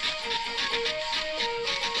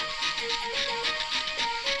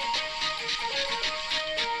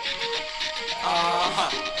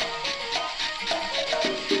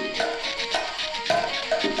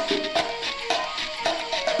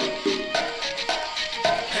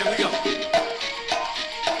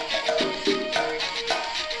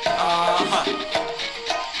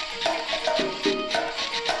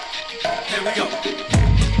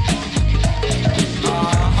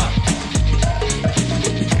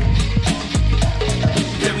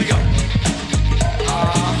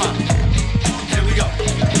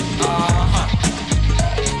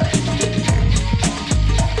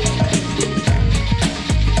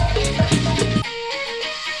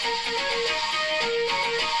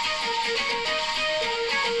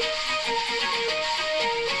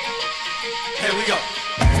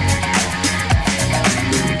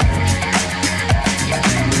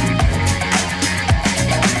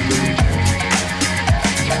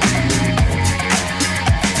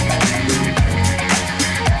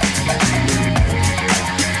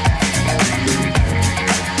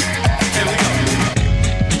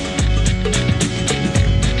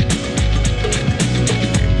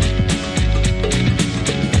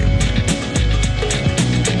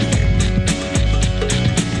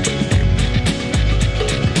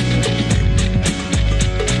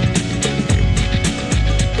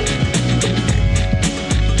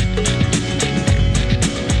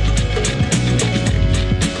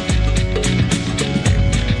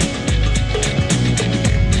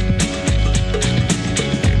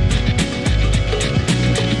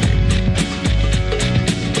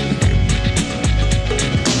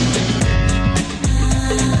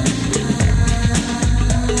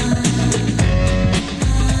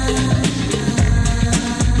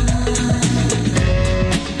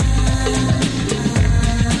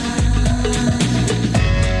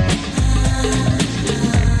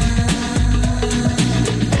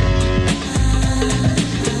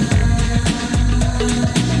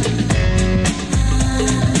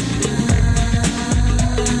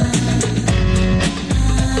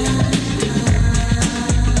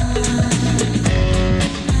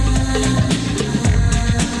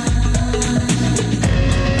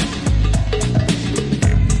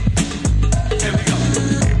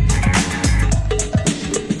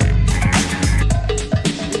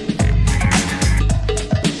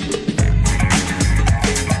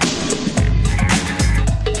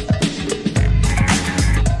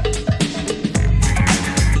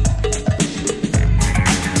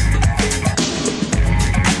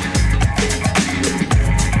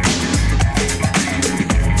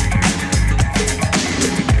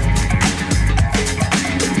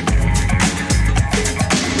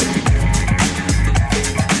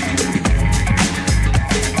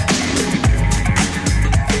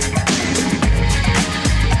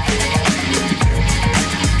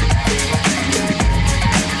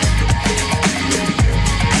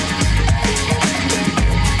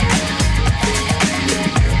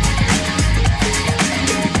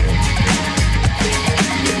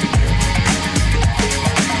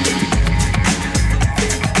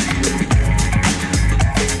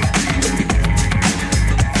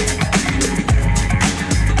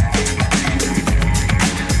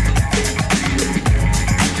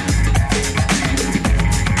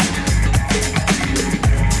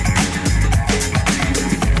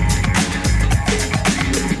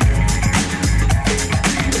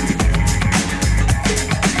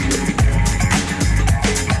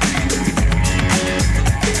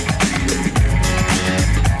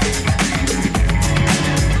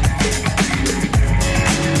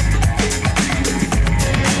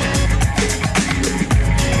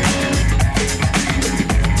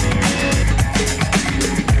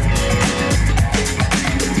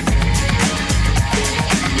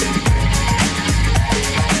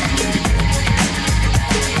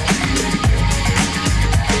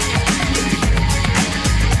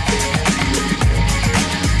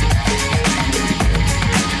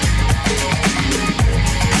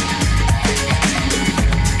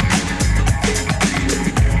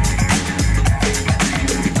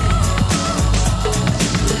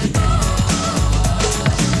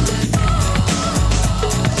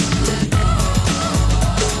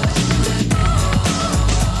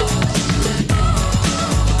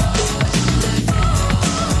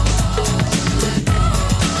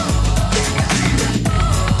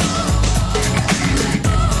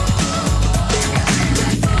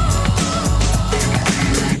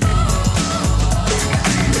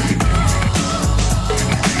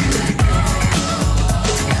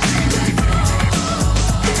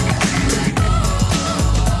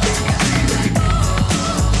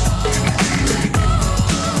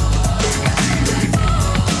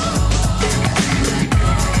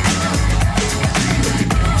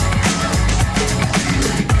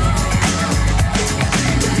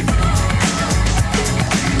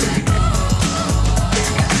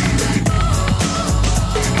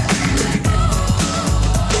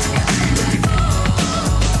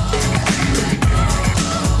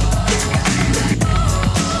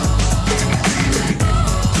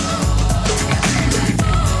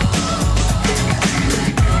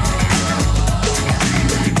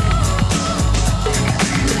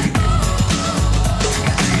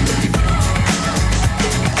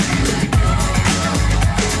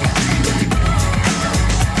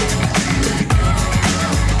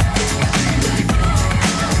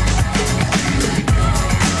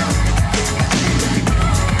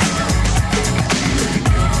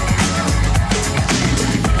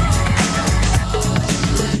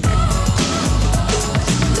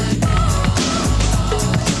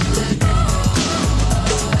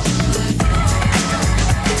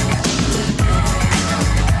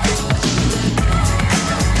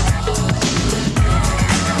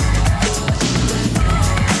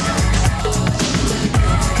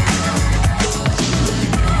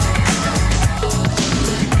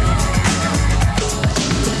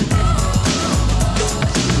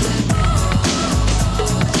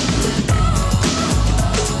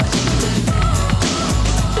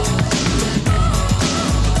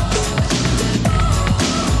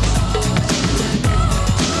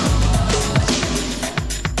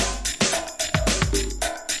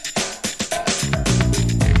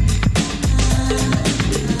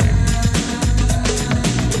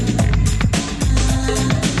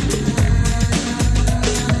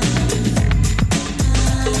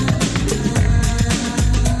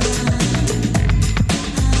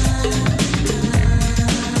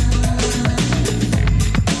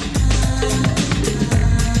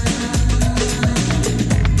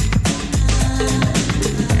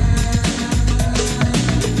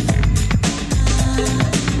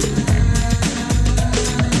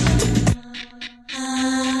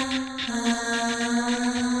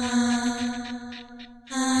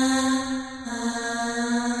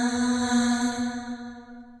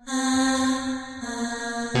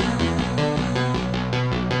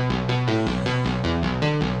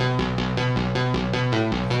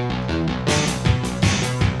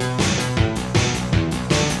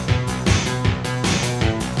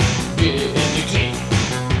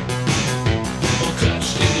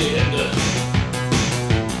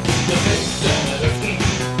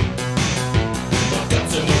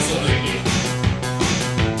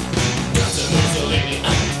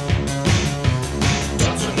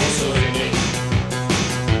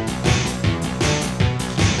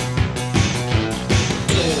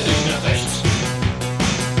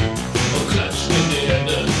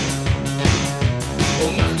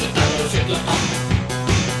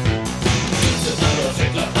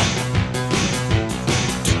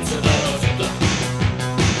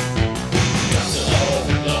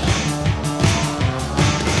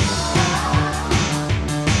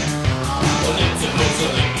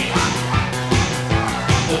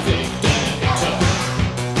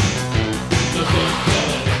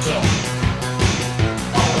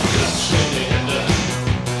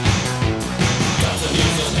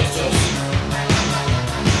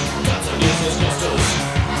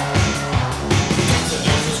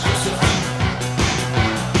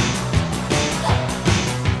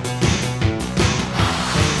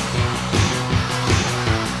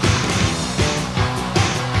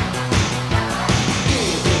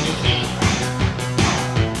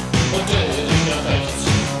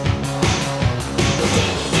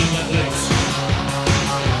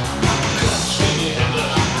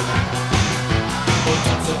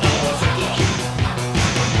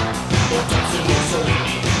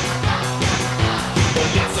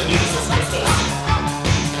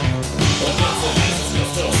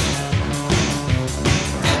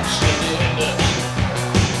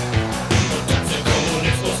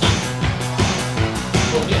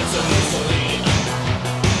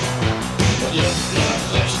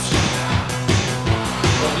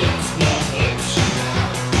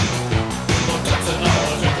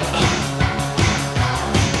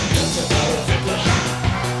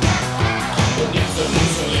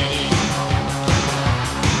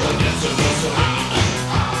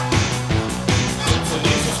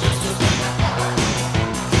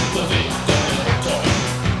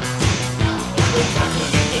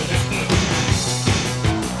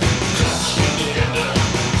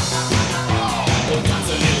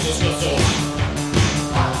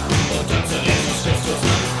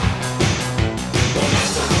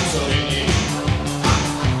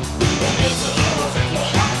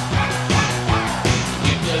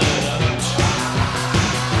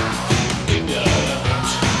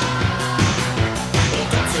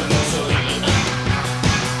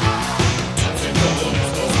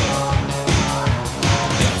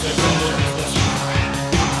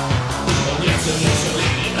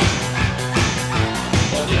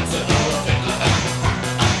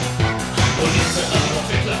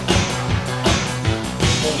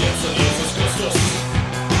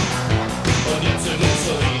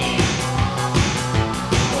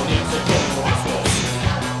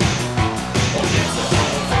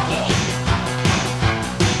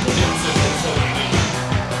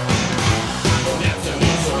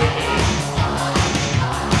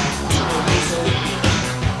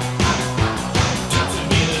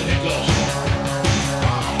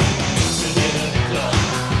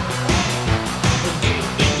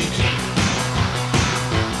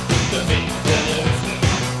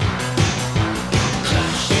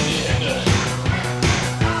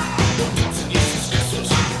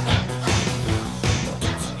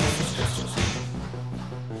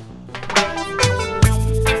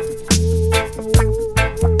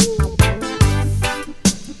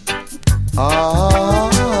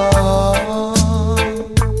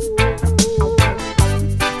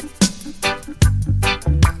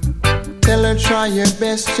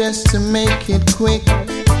 just to make it quick.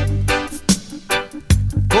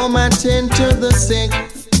 Come attend to the sick.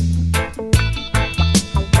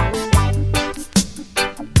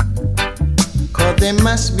 Cause there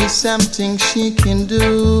must be something she can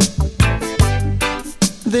do.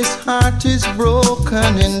 This heart is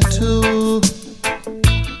broken in two.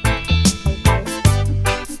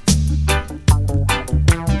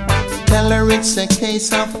 Tell her it's a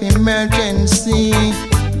case of emergency.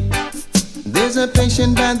 There's a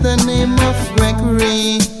patient by the name of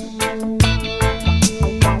Gregory.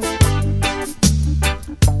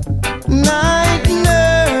 Night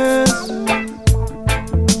nurse,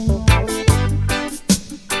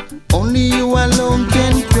 only you alone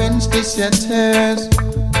can quench this your thirst.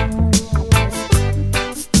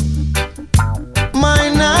 My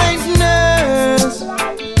night nurse,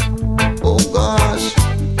 oh gosh,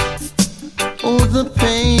 oh the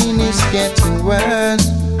pain is getting worse.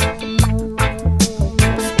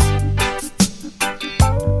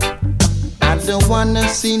 I don't wanna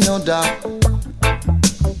see no doc.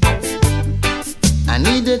 I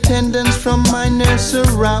need attendance from my nurse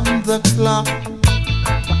around the clock.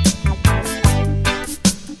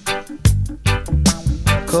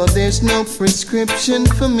 Cause there's no prescription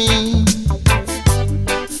for me.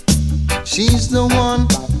 She's the one,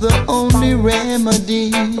 the only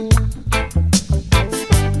remedy.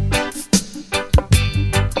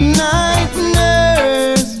 Night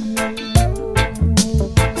nurse,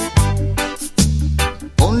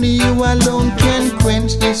 only you alone can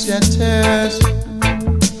quench this your thirst.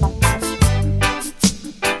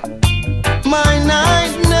 My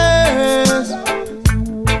night nurse,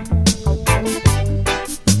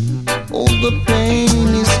 oh the pain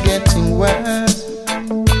is getting worse.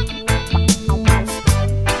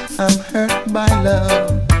 I'm hurt by love.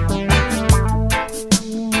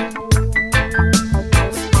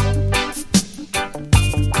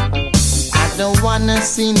 I don't wanna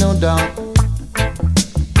see no dog.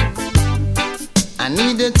 I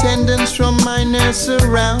need attendance from my nurse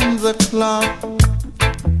around the clock.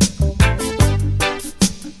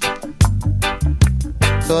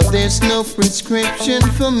 Cause there's no prescription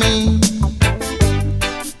for me.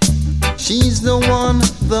 She's the one,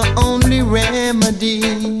 the only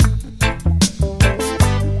remedy.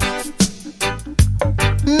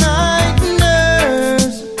 Night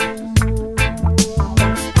nurse,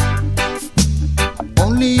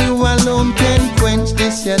 only you alone can quench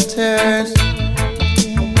this your thirst.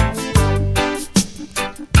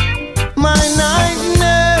 My night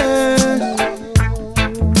nurse,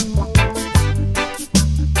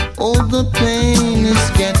 oh the pain is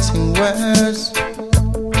getting worse.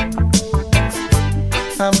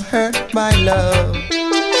 I'm hurt by love.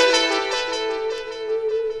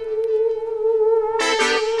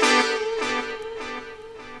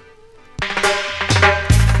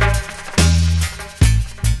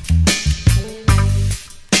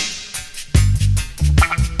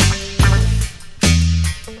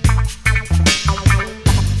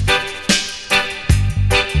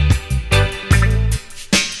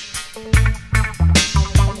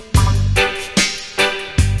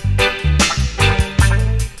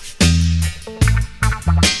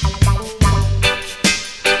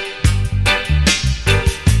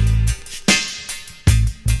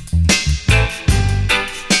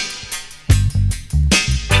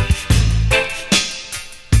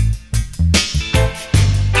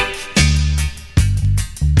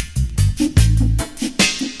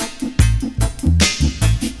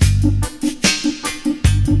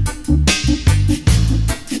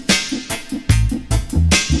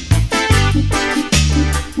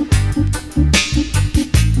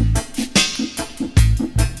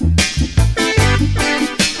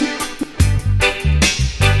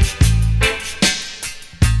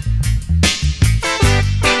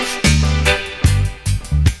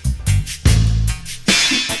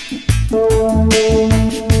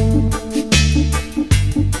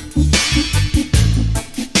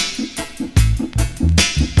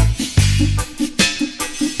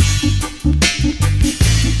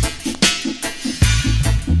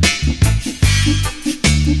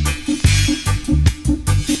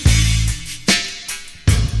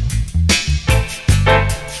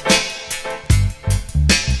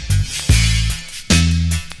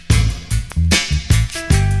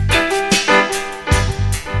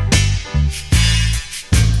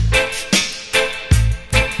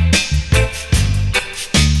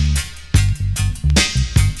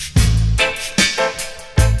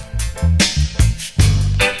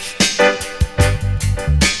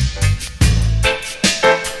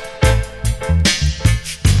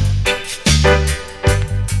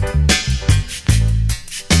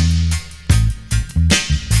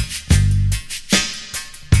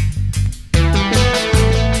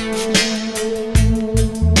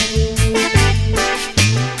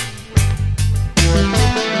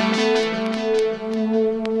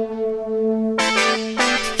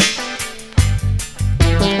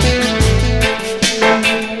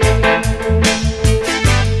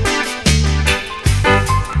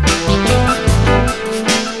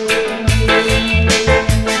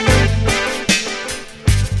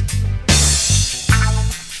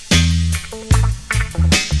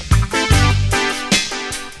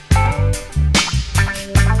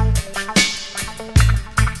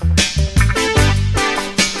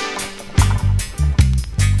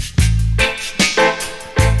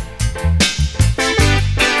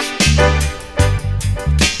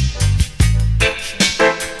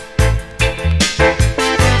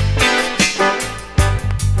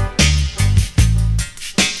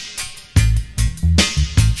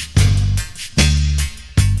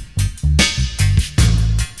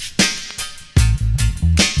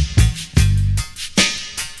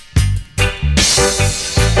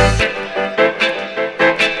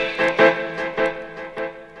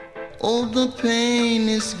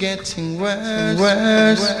 getting worse.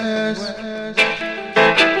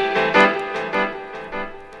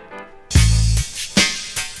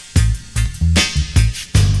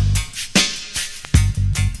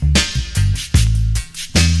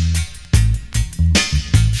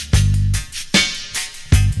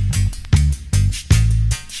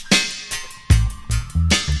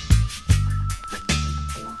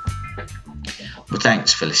 Well,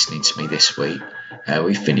 thanks for listening to me this week.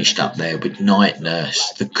 We finished up there with Night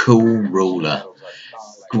Nurse, The Cool Ruler,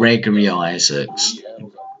 Gregory Isaacs.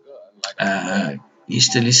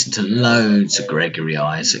 Used to listen to loads of Gregory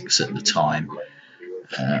Isaacs at the time.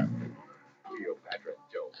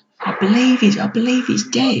 I believe he's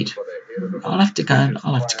dead. I'll have to go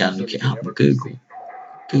and look it up and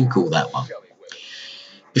Google that one.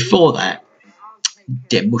 Before that,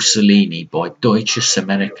 De Mussolini by Deutsches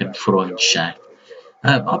American Freundschaft.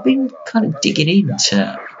 I've been kind of digging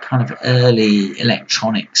into kind of early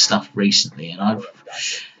electronic stuff recently, and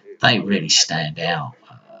they really stand out.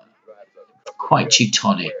 Quite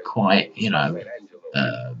Teutonic, quite,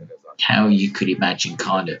 how you could imagine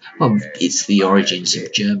kind of, well, it's the origins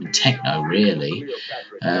of German techno, really.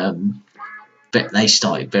 But they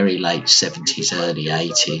started very late 70s, early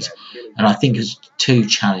 80s, and I think it was too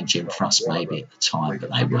challenging for us maybe at the time, but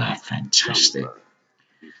they were fantastic.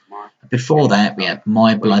 Before that, we had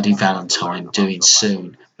My Bloody Valentine doing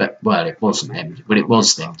Soon, but, well, it wasn't them, but it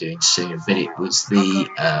was them doing Soon, but it was the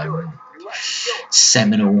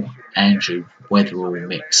seminal Andrew Weatherall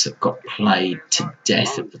mix that got played to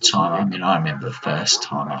death at the time. I mean, I remember the first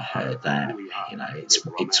time I heard that.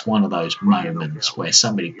 It's one of those moments where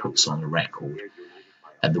somebody puts on a record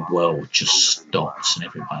and the world just stops and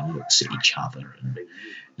everyone looks at each other and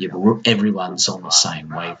everyone's on the same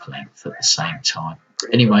wavelength at the same time.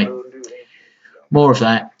 Anyway, more of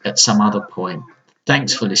that at some other point.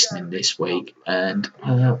 Thanks for listening this week, and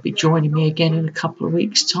be joining me again in a couple of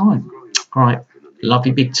weeks' time. All right, love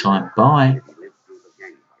you big time. Bye.